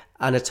word,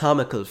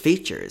 anatomical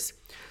features.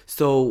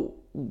 So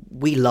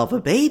we love a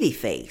baby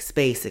face,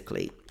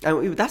 basically.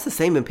 And that's the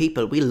same in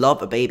people. We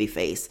love a baby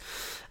face.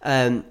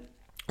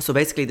 So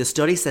basically the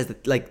study says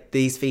that like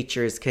these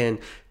features can,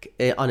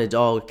 on a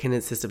dog, can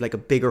consist of like a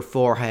bigger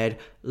forehead,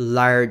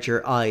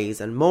 larger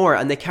eyes and more.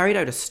 And they carried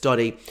out a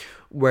study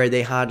where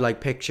they had like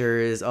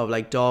pictures of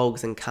like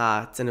dogs and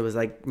cats, and it was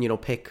like, you know,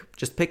 pick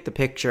the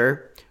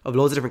picture of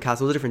loads of different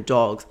cats, loads of different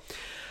dogs.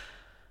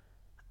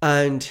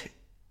 And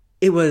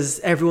it was,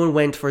 everyone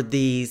went for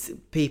these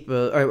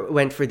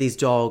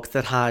dogs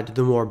that had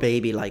the more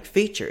baby-like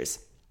features.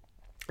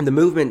 And the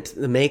movement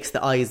that makes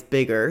the eyes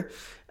bigger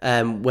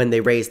when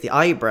they raise the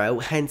eyebrow,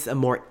 hence a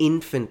more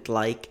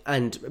infant-like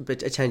and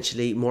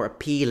potentially more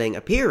appealing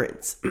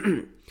appearance.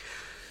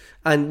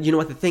 And you know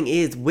what the thing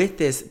is with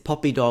this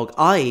puppy dog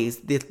eyes,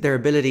 their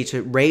ability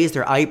to raise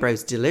their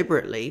eyebrows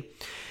deliberately,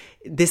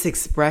 this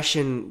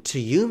expression to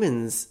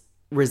humans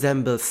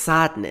resembles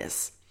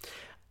sadness.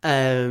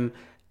 And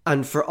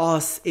for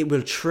us, it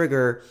will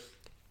trigger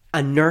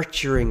a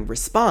nurturing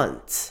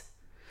response.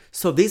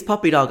 So these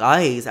puppy dog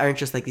eyes aren't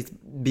just like these,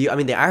 they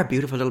are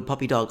beautiful little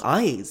puppy dog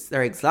eyes.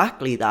 They're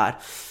exactly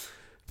that.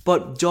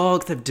 But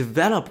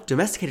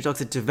domesticated dogs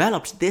have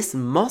developed this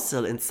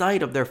muscle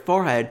inside of their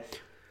forehead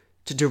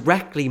to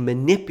directly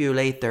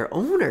manipulate their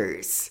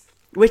owners,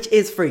 which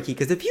is freaky,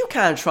 because if you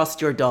can't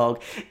trust your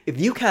dog,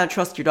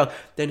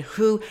 then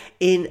who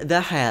in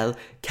the hell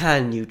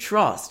can you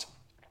trust?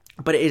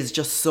 But it is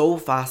just so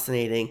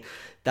fascinating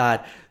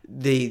that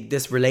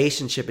this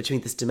relationship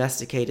between this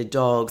domesticated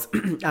dogs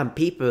and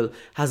people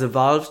has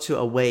evolved to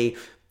a way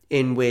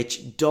in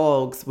which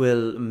dogs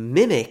will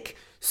mimic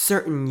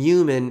certain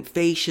human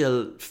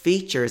facial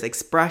features,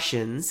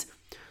 expressions,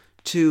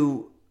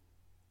 to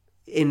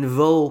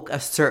invoke a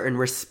certain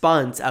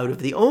response out of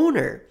the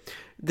owner.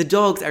 The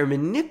dogs are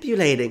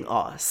manipulating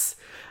us.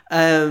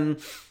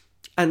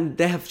 And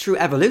they have, through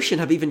evolution,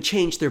 have even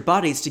changed their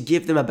bodies to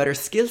give them a better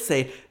skill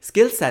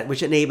set,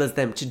 which enables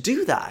them to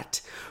do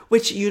that,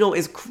 which, you know,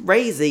 is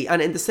crazy.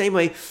 And in the same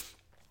way,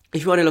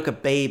 if you want to look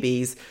at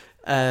babies,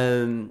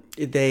 I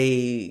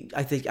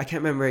can't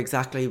remember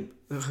exactly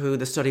who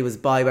the study was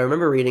by, but I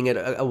remember reading it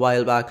a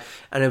while back,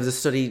 and it was a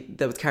study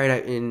that was carried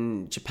out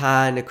in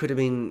Japan. It could have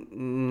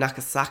been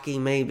Nagasaki,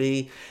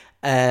 maybe.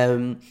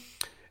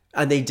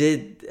 And they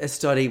did a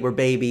study where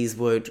babies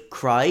would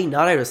cry,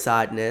 not out of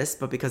sadness,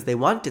 but because they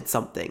wanted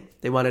something.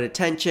 They wanted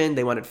attention,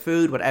 they wanted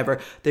food, whatever.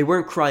 They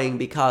weren't crying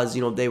because,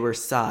 you know, they were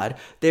sad.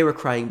 They were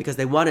crying because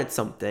they wanted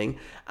something.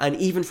 And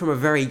even from a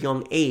very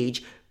young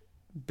age,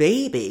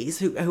 babies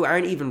who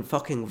aren't even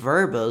fucking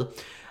verbal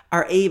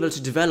are able to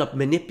develop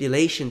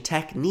manipulation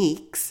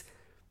techniques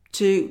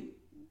to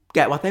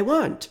get what they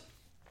want,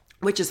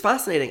 which is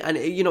fascinating. And,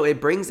 you know,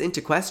 it brings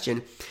into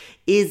question,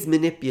 is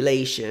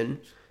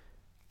manipulation...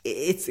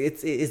 Is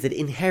it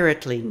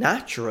inherently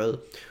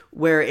natural,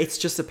 where it's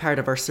just a part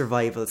of our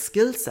survival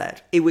skill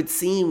set? It would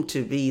seem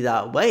to be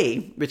that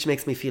way, which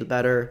makes me feel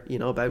better, you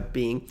know, about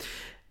being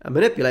a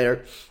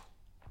manipulator.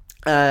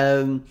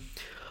 But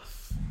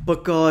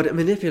God,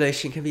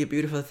 manipulation can be a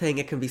beautiful thing.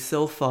 It can be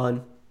so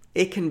fun.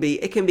 It can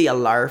be a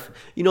larf.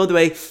 You know, the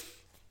way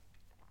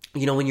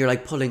you know, when you're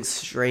like pulling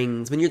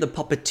strings, when you're the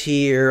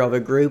puppeteer of a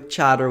group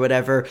chat or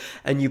whatever,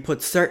 and you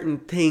put certain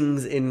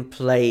things in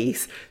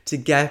place to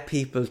get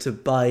people to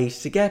bite,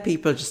 to get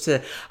people just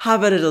to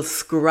have a little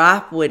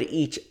scrap with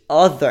each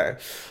other.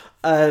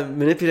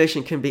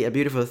 Manipulation can be a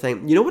beautiful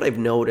thing. You know what I've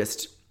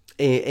noticed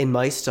in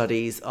my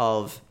studies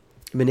of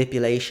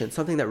manipulation,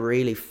 something that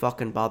really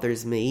fucking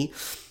bothers me.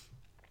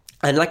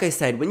 And like I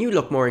said, when you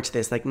look more into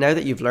this, like now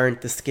that you've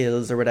learned the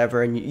skills or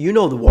whatever, and you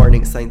know the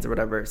warning signs or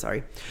whatever,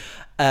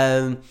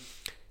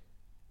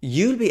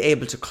 you'll be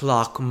able to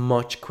clock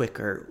much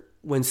quicker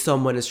when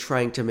someone is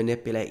trying to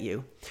manipulate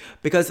you.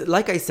 Because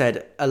like I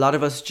said, a lot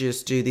of us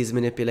just do these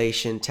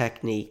manipulation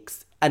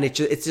techniques and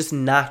it's just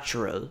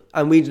natural,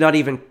 and we're not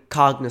even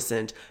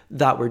cognizant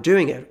that we're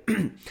doing it.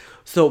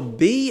 So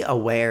be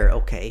aware,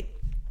 okay,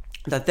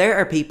 that there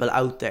are people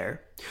out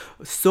there,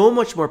 so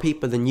much more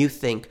people than you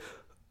think,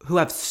 who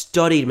have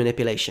studied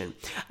manipulation.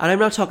 And I'm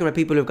not talking about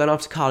people who've gone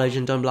off to college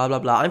and done blah, blah,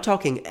 blah. I'm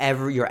talking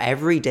your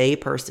everyday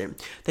person.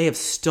 They have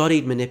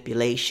studied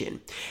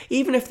manipulation.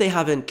 Even if they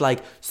haven't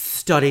like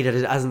studied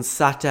it, hasn't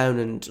sat down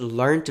and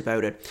learnt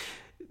about it,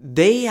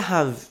 they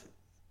have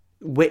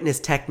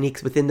witnessed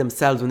techniques within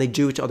themselves when they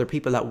do it to other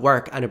people at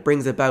work, and it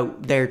brings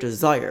about their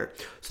desire.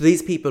 So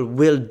these people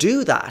will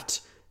do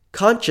that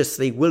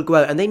consciously, will go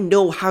out and they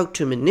know how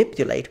to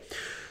manipulate.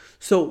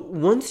 So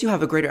once you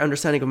have a greater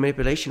understanding of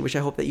manipulation, which I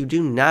hope that you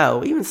do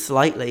now, even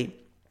slightly,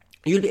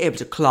 you'll be able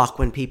to clock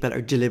when people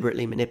are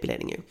deliberately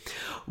manipulating you.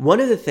 One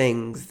of the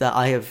things that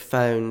I have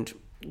found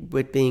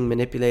with being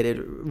manipulated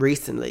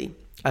recently,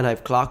 and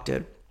I've clocked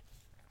it,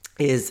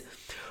 is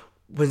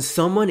when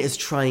someone is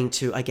trying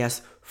to, I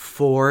guess,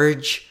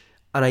 forge,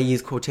 and I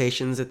use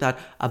quotations at that,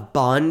 a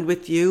bond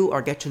with you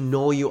or get to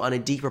know you on a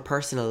deeper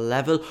personal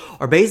level,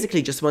 or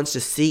basically just wants to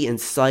see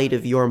inside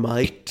of your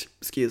mind,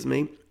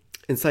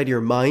 inside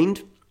your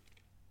mind.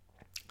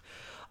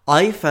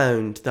 I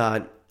found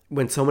that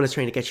when someone is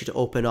trying to get you to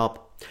open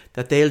up,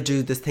 that they'll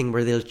do this thing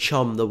where they'll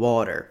chum the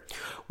water,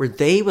 where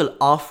they will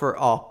offer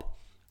up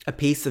a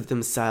piece of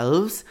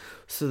themselves.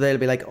 So they'll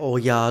be like, oh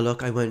yeah,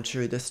 look, I went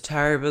through this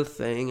terrible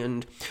thing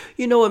and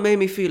you know, it made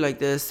me feel like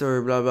this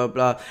or blah, blah,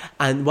 blah.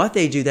 And what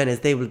they do then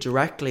is they will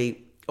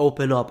directly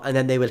open up and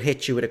then they will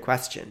hit you with a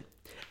question.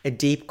 A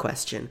deep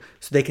question,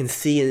 so they can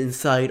see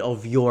inside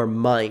of your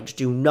mind.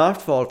 Do not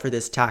fall for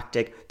this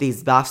tactic.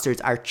 These bastards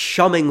are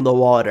chumming the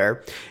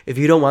water. If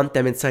you don't want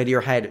them inside of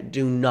your head,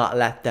 do not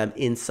let them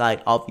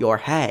inside of your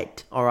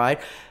head. All right?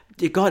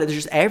 God, there's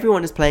just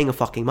everyone is playing a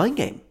fucking mind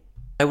game.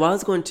 I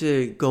was going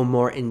to go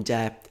more in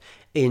depth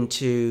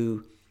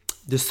into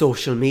the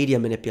social media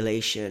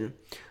manipulation,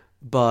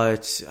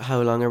 but how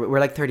long are we? We're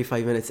like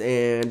 35 minutes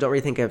in. Don't really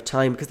think I have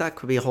time because that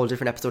could be a whole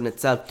different episode in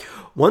itself.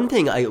 One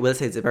thing I will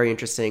say is very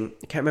interesting.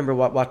 I can't remember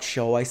what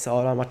show I saw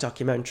it on, what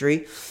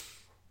documentary,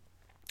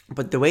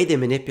 but the way they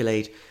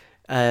manipulate,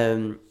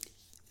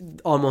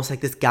 almost like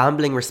this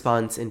gambling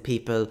response in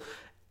people,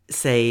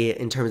 say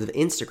in terms of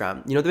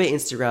Instagram. You know the way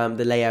Instagram,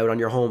 the layout on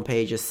your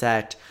homepage is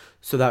set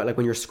so that like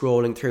when you're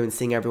scrolling through and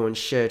seeing everyone's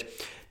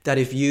shit, that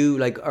if you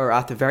like are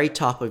at the very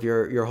top of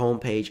your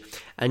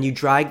homepage and you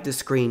drag the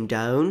screen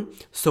down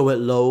so it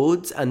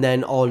loads and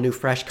then all new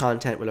fresh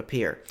content will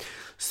appear.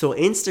 So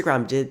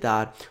Instagram did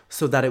that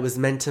so that it was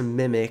meant to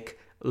mimic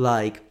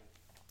like,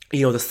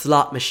 you know, the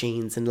slot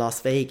machines in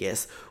Las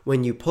Vegas.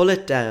 When you pull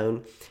it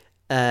down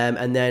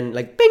and then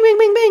like bing, bing,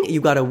 bing, bing, you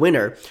got a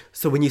winner.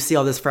 So when you see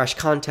all this fresh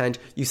content,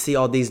 you see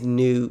all these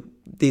new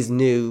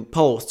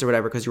posts or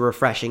whatever because you're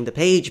refreshing the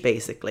page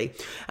basically.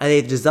 And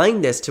they've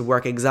designed this to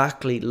work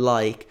exactly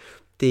like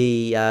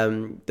the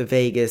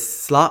Vegas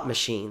slot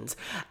machines.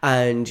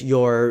 And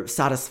your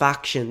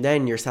satisfaction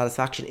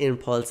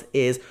impulse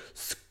is,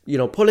 you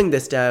know, pulling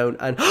this down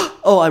and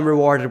oh, I'm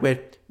rewarded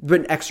with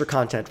extra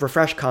content,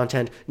 refresh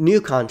content, new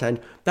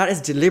content. That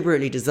is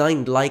deliberately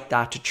designed like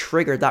that to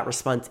trigger that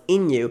response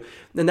in you.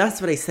 And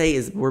that's what I say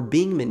is we're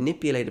being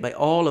manipulated by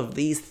all of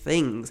these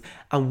things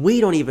and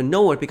we don't even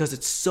know it because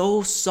it's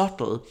so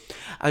subtle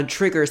and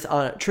triggers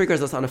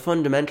us on a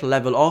fundamental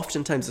level,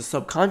 oftentimes a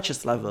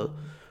subconscious level,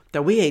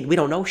 that we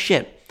don't know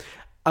shit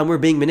and we're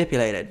being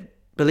manipulated.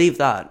 Believe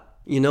that.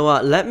 You know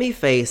what? Let me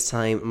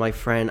FaceTime my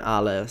friend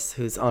Alice,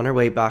 who's on her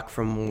way back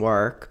from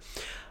work.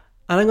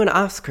 And I'm going to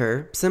ask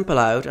her, simple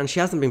out, and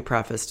she hasn't been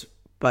prefaced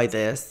by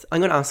this.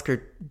 I'm going to ask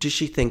her, does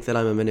she think that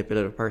I'm a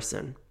manipulative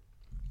person?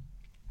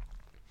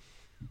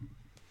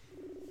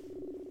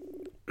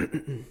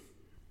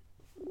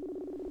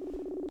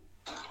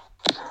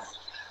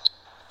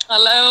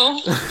 Hello?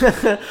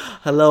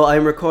 Hello,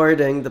 I'm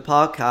recording the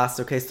podcast.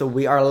 Okay, so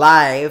we are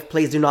live.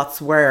 Please do not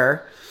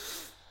swear.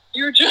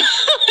 You're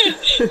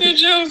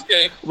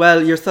joking.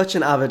 Well, you're such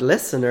an avid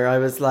listener. I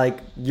was like,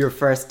 your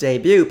first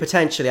debut,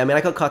 potentially. I mean,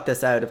 I could cut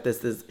this out if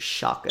this is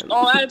shocking.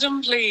 Oh,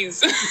 Adam,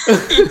 please.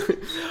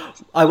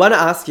 I want to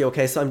ask you,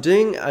 okay, so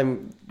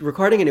I'm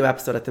recording a new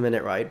episode at the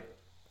minute, right?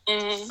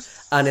 Mm-hmm.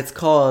 And it's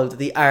called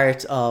The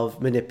Art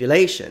of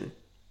Manipulation.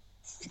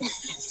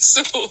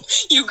 So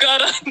you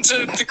got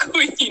onto the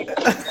Queen.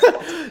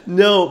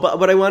 No,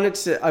 but I wanted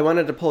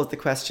to pose the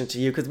question to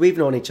you because we've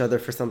known each other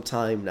for some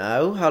time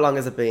now. How long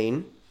has it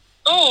been?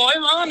 Oh,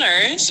 I'm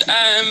honoured.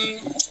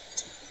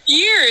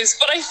 Years,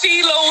 but I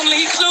feel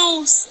only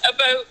close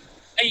about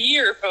a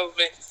year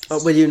probably.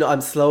 Oh, well, you know,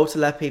 I'm slow to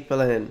let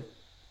people in.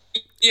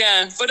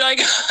 Yeah, but I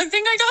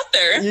think I got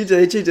there. You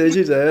did.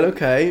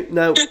 Okay.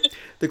 Now,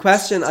 the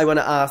question I want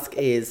to ask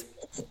is,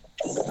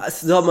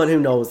 someone who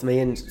knows me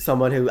and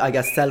someone who, I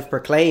guess,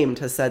 self-proclaimed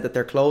has said that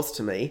they're close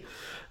to me.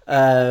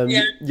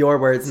 Your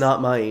words,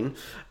 not mine.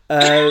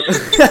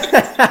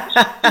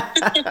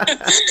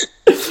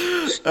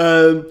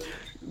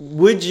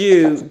 Would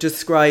you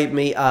describe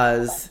me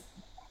as,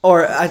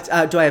 or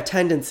do I have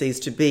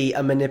tendencies to be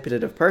a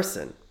manipulative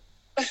person?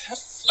 I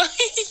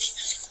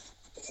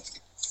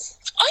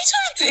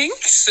don't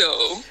think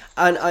so.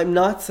 And I'm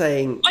not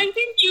saying... I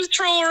think you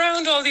throw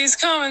around all these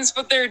comments,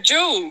 but they're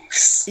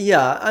jokes.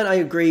 Yeah, and I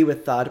agree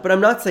with that. But I'm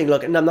not saying,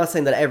 look, and I'm not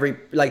saying that every,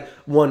 like,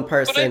 one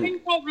person... But I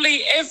think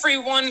probably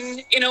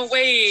everyone, in a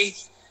way,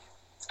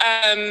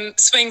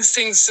 swings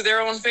things to their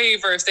own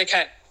favour if they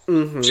can.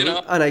 Mm-hmm. You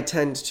know? And I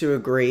tend to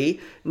agree.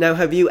 Now,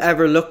 have you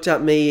ever looked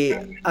at me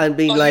and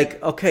been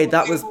like, okay,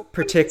 that was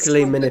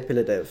particularly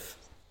manipulative?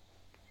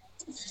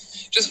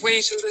 Just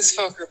wait till this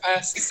fucker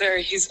passes there.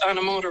 He's on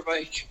a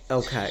motorbike.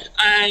 Okay.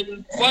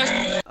 And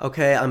what?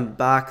 Okay, I'm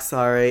back.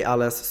 Sorry,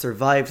 Alice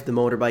survived the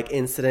motorbike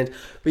incident.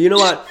 But you know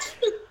what,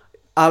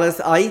 Alice,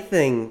 I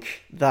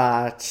think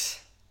that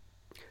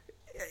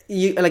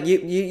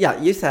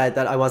you said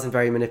that I wasn't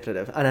very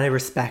manipulative, and I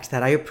respect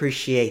that. I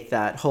appreciate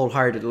that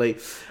wholeheartedly.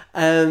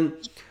 You're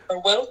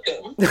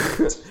welcome.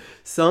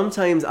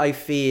 Sometimes I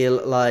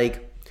feel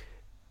like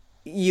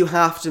you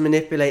have to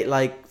manipulate,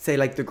 like, say,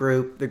 like the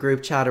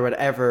group chat or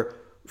whatever,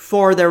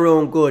 for their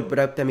own good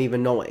without them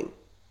even knowing.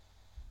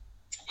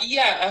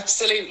 Yeah,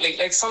 absolutely.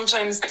 Like,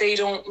 sometimes they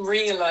don't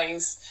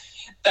realise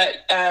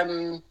that,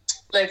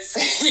 let's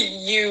say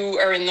you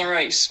are in the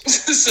right.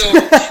 So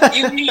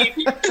you need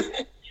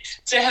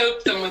to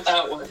help them with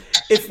that one.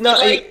 It's not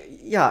like...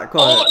 Yeah, go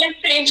on.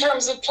 Let's say in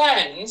terms of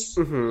plans,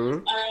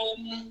 mm-hmm.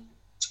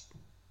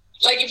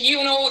 Like, if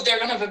you know they're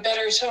going to have a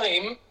better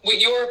time with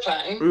your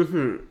plan,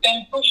 mm-hmm.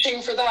 then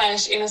pushing for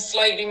that in a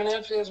slightly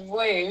manipulative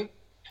way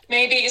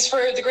maybe is for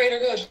the greater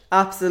good.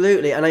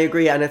 Absolutely, and I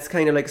agree. And it's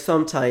kind of like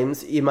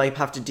sometimes you might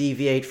have to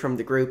deviate from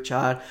the group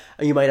chat,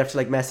 and you might have to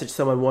like message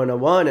someone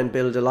one-on-one and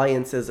build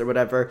alliances or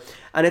whatever.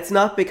 And it's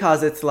not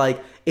because it's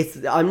like,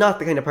 I'm not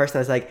the kind of person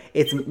that's like,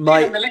 it's my...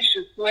 in a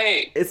malicious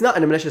way. It's not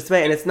in a malicious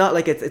way, and it's not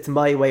like it's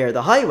my way or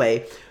the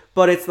highway,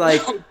 but it's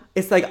like... No.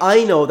 It's like,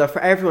 I know that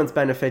for everyone's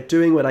benefit,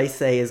 doing what I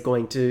say is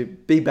going to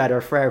be better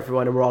for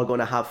everyone, and we're all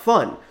going to have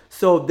fun.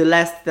 So the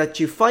less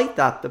that you fight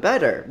that, the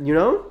better, you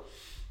know?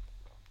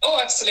 Oh,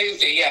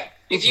 absolutely, yeah.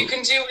 If you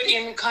can do it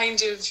in kind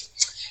of,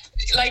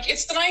 like,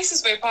 it's the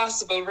nicest way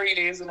possible,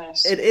 really, isn't it?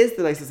 It is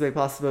the nicest way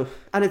possible.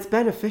 And it's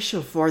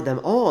beneficial for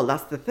them all,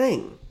 that's the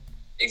thing.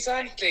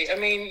 Exactly. I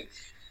mean,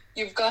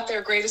 you've got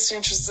their greatest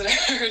interests at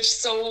heart,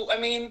 so, I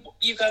mean,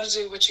 you got to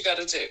do what you got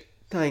to do.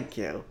 Thank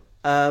you.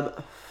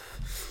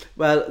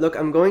 Well, look,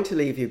 I'm going to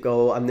leave you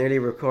go. I'm nearly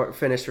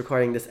finished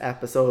recording this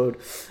episode.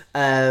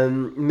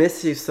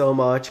 Miss you so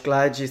much.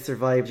 Glad you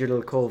survived your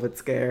little COVID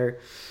scare.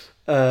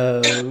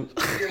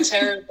 You're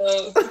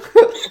terrible.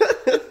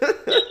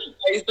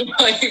 I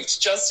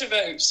survived just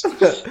about.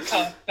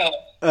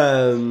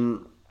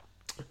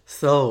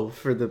 So,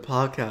 for the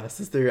podcast,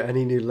 is there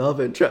any new love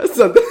interest?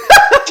 Or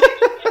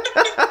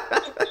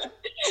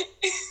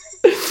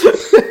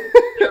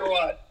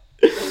what?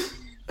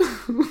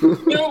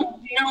 No.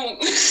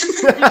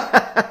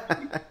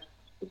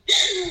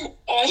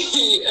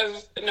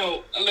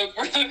 No, look,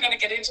 we're not going to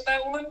get into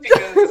that one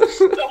because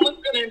someone's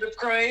going to end up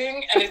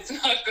crying and it's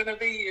not going to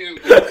be you.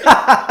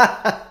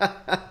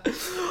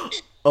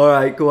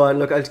 Alright, go on.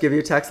 Look, I'll give you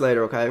a text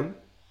later, okay?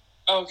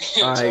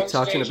 Okay. Alright,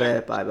 talk to you in a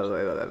bit. Bye.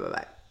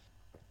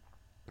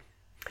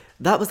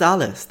 That was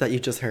Alice that you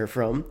just heard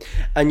from,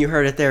 and you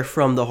heard it there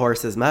from the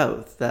horse's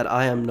mouth, that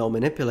I am no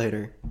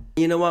manipulator.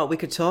 You know what, we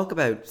could talk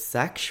about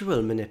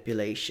sexual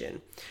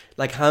manipulation.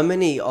 Like, how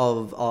many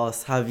of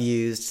us have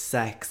used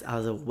sex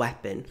as a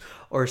weapon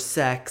or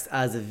sex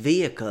as a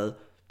vehicle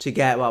to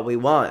get what we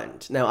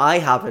want? Now, I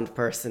haven't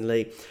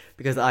personally,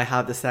 because I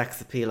have the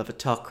sex appeal of a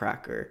tuck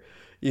cracker.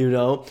 You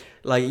know,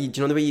 like, do you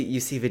know the way you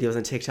see videos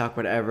on TikTok,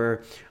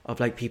 whatever, of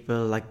like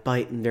people like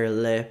biting their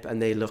lip and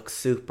they look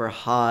super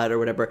hot or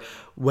whatever.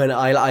 When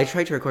I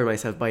tried to record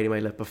myself biting my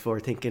lip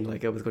before, thinking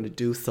like I was going to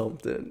do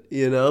something,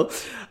 you know,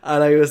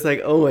 and I was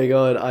like, oh my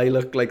god, I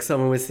look like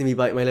someone would see me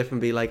bite my lip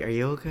and be like, are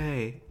you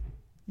okay?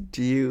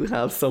 Do you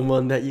have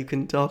someone that you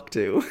can talk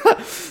to?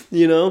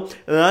 You know,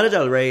 and Lana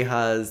Del Rey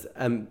has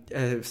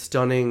a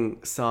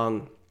stunning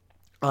song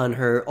on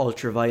her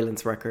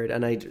Ultraviolence record,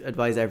 and I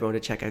advise everyone to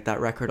check out that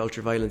record,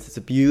 Ultraviolence. It's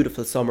a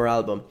beautiful summer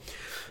album,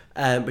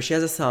 but she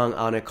has a song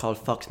on it called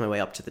Fucked My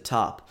Way Up to the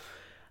Top.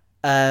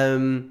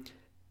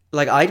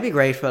 Like, I'd be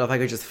grateful if I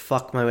could just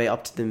fuck my way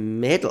up to the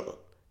middle,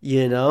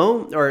 you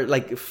know, or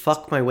like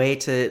fuck my way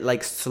to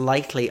like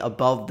slightly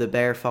above the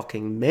bare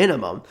fucking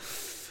minimum.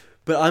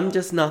 But I'm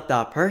just not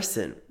that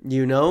person,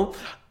 you know.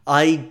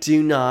 I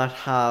do not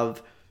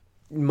have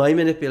my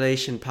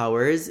manipulation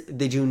powers.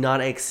 They do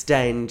not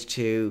extend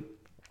to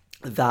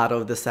that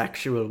of the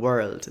sexual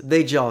world.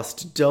 They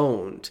just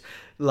don't.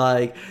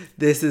 Like,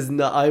 this is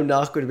not, I'm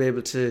not going to be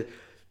able to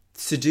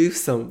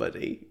seduce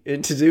somebody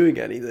into doing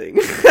anything.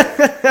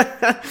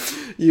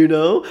 You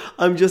know,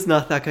 I'm just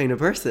not that kind of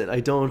person.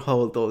 I don't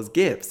hold those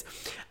gifts.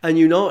 And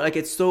you know, like,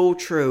 it's so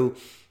true.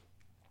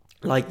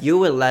 Like, you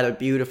will let a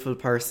beautiful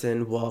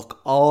person walk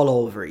all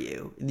over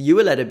you. You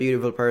will let a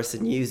beautiful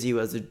person use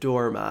you as a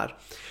doormat.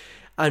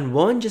 And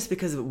one, just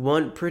because of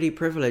one pretty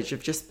privilege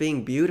of just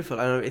being beautiful.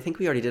 I think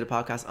we already did a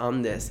podcast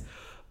on this.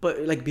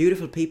 But like,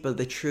 beautiful people,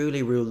 they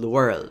truly rule the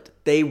world.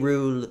 They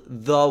rule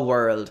the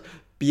world.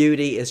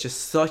 Beauty is just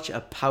such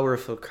a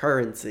powerful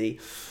currency.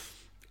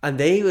 And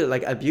they will,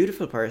 like, a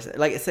beautiful person.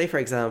 Like, say, for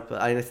example,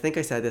 I think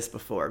I said this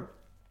before.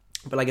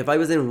 But like, if I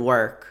was in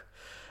work,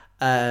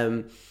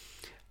 and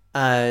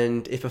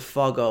if a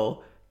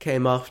foggo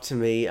came up to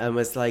me and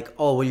was like,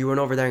 oh, will you run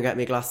over there and get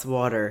me a glass of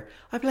water?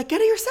 I'd be like,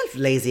 get it yourself,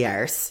 lazy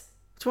arse.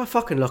 That's what I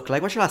fucking look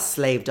like. What's your last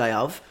slave die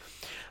of?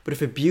 But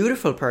if a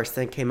beautiful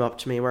person came up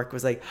to me at work and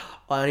was like,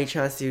 oh, any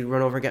chance you'd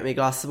run over and get me a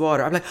glass of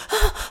water? I'm like,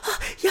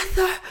 yes,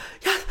 sir.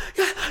 Yes,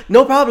 yes.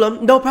 No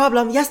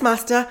problem. Yes,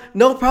 master.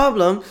 No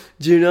problem.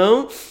 Do you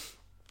know?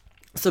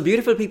 So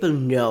beautiful people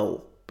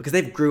know, because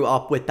they've grew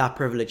up with that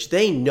privilege.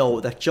 They know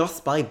that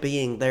just by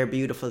being their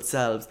beautiful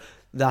selves,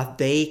 that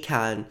they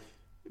can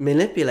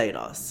manipulate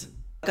us.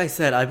 Like I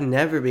said, I've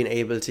never been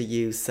able to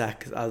use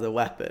sex as a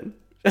weapon.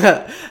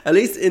 At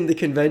least in the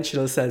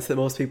conventional sense that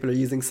most people are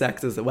using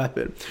sex as a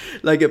weapon.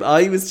 Like, if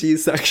I was to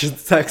use sex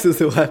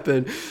as a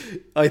weapon,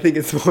 I think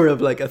it's more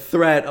of like a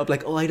threat of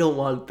like, oh, I don't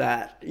want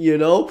that, you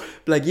know?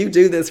 Like, you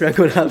do this, we're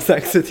going to have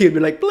sex with you, and be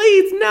like,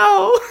 please,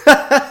 no.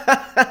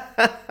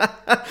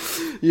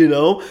 You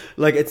know?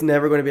 Like, it's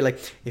never going to be like,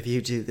 if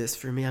you do this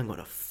for me, I'm going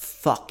to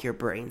fuck your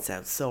brains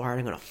out so hard.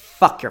 I'm going to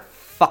fuck your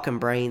fucking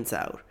brains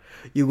out.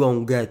 You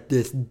gonna get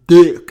this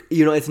dick.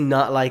 You know, it's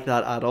not like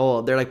that at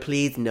all. They're like,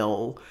 please,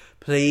 no.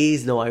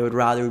 Please, no, I would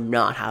rather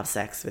not have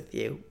sex with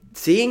you.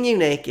 Seeing you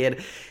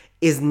naked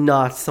is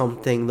not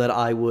something that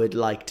I would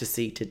like to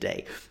see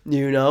today.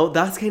 You know,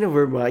 that's kind of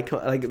where my,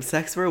 like,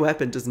 sex for a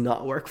weapon does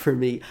not work for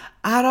me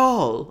at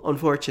all,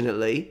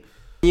 unfortunately.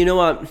 You know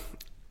what?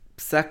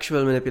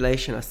 Sexual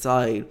manipulation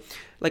aside,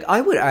 like,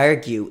 I would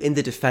argue in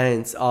the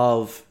defense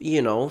of,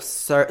 you know,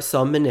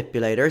 some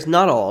manipulators,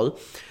 not all,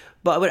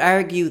 but I would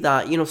argue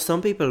that, you know,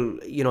 some people,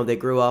 you know, they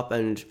grew up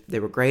and they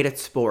were great at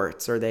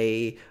sports, or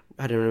they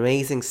had an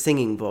amazing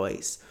singing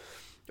voice,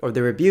 or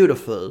they were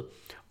beautiful,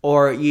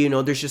 or, you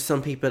know, there's just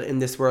some people in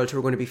this world who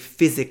are going to be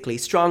physically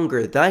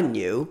stronger than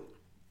you.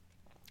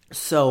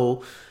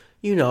 So,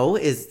 you know,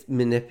 is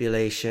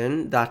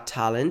manipulation that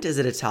talent? Is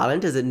it a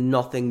talent? Is it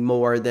nothing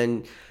more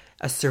than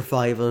a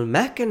survival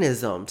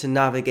mechanism to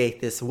navigate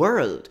this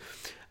world?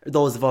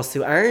 Those of us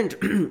who aren't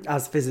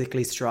as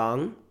physically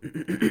strong,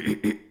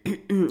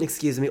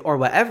 excuse me, or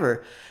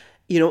whatever,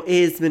 you know,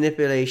 is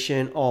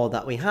manipulation all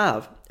that we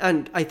have?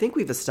 And I think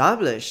we've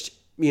established,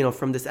 you know,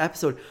 from this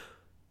episode,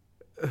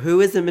 who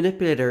is a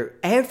manipulator?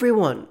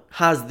 Everyone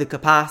has the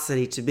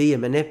capacity to be a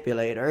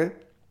manipulator.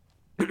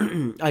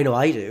 I know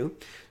I do.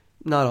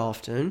 Not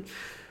often.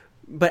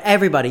 But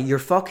everybody, your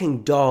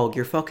fucking dog,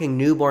 your fucking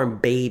newborn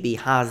baby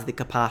has the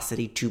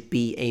capacity to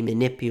be a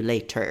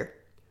manipulator.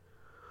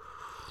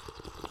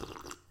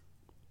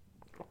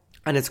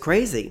 And it's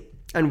crazy.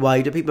 And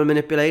why do people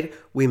manipulate?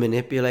 We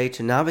manipulate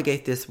to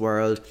navigate this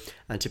world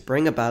and to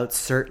bring about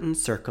certain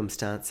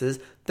circumstances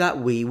that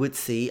we would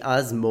see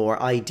as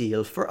more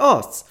ideal for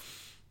us.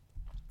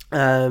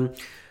 But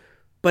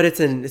it's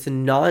a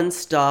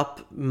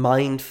non-stop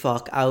mind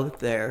fuck out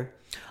there.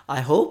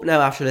 I hope now,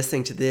 after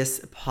listening to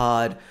this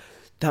pod,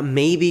 that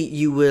maybe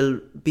you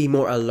will be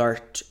more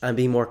alert and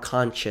be more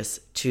conscious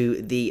to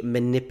the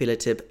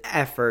manipulative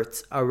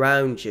efforts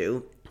around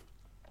you.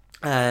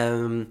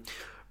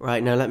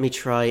 Right, now let me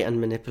try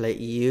and manipulate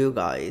you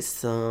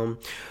guys. Well,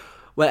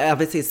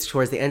 obviously it's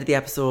towards the end of the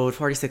episode,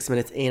 46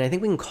 minutes in. I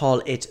think we can call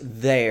it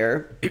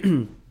there.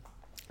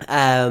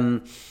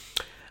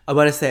 I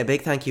want to say a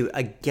big thank you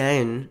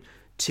again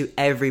to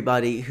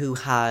everybody who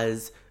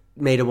has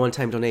made a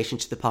one-time donation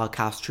to the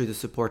podcast through the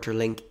supporter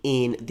link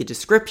in the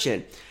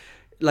description.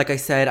 Like I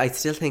said, I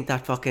still think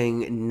that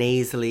fucking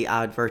nasally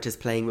advert is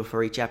playing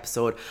before each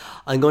episode.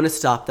 I'm going to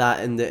stop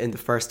that in the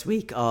first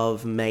week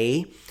of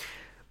May.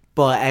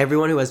 But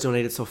everyone who has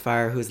donated so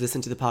far, who has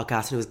listened to the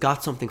podcast and who has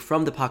got something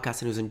from the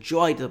podcast and who's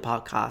enjoyed the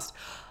podcast,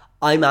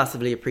 I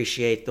massively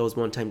appreciate those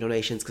one-time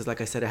donations, because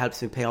like I said, it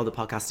helps me pay all the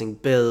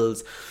podcasting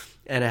bills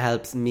and it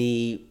helps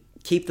me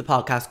keep the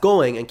podcast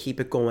going and keep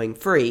it going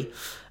free.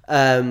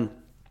 So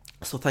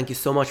thank you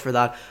so much for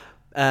that.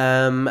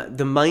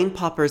 The Mind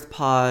Poppers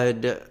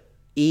pod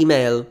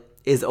email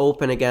is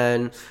open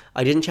again.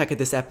 I didn't check it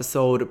this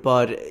episode,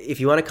 but if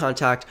you want to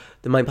contact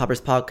the Mind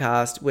Poppers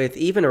podcast with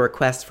even a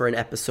request for an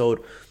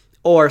episode,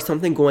 or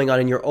something going on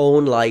in your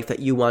own life that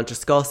you want to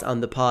discuss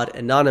on the pod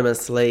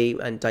anonymously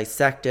and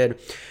dissected,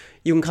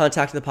 you can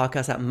contact the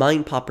podcast at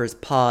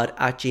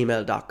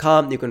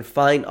mindpopperspod@gmail.com. You can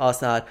find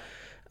us at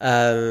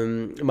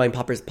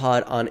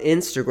mindpopperspod on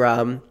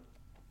Instagram.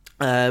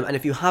 And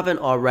if you haven't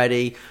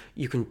already,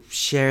 you can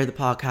share the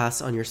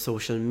podcast on your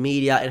social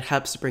media. It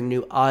helps to bring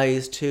new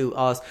eyes to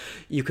us.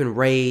 You can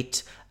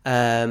rate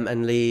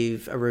and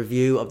leave a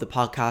review of the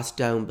podcast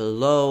down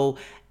below.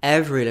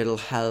 Every little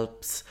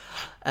helps.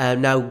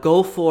 Now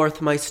go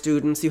forth, my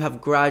students. You have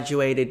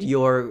graduated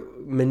your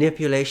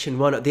manipulation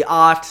one, the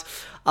art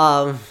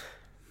of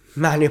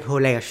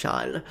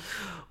manipulation,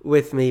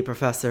 with me,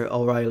 Professor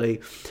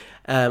O'Reilly.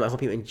 I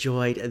hope you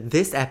enjoyed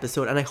this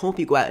episode, and I hope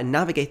you go out and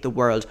navigate the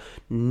world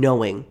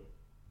knowing,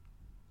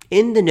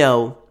 in the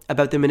know,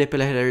 about the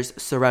manipulators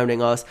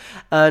surrounding us.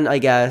 And I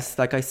guess,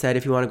 like I said,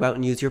 if you want to go out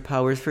and use your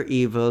powers for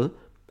evil,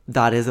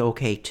 that is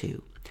okay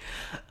too.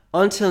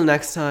 Until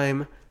next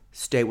time,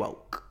 stay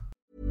woke.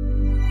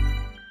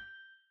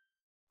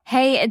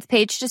 Hey, it's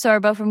Paige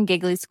DeSorbo from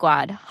Giggly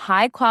Squad.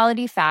 High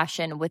quality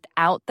fashion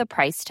without the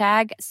price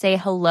tag. Say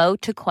hello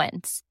to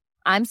Quince.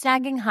 I'm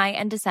snagging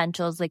high-end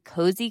essentials like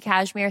cozy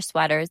cashmere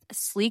sweaters,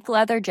 sleek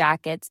leather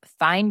jackets,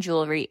 fine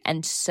jewelry,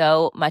 and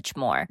so much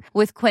more.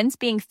 With Quince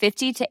being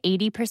 50 to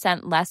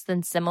 80% less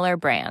than similar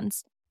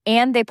brands.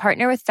 And they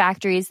partner with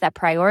factories that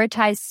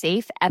prioritize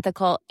safe,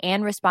 ethical,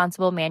 and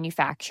responsible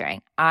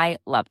manufacturing. I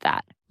love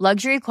that.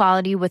 Luxury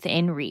quality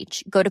within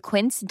reach. Go to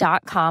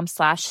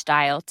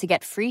quince.com/style to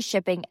get free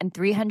shipping and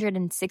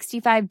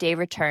 365-day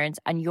returns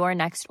on your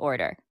next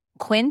order.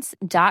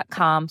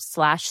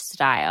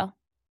 Quince.com/style.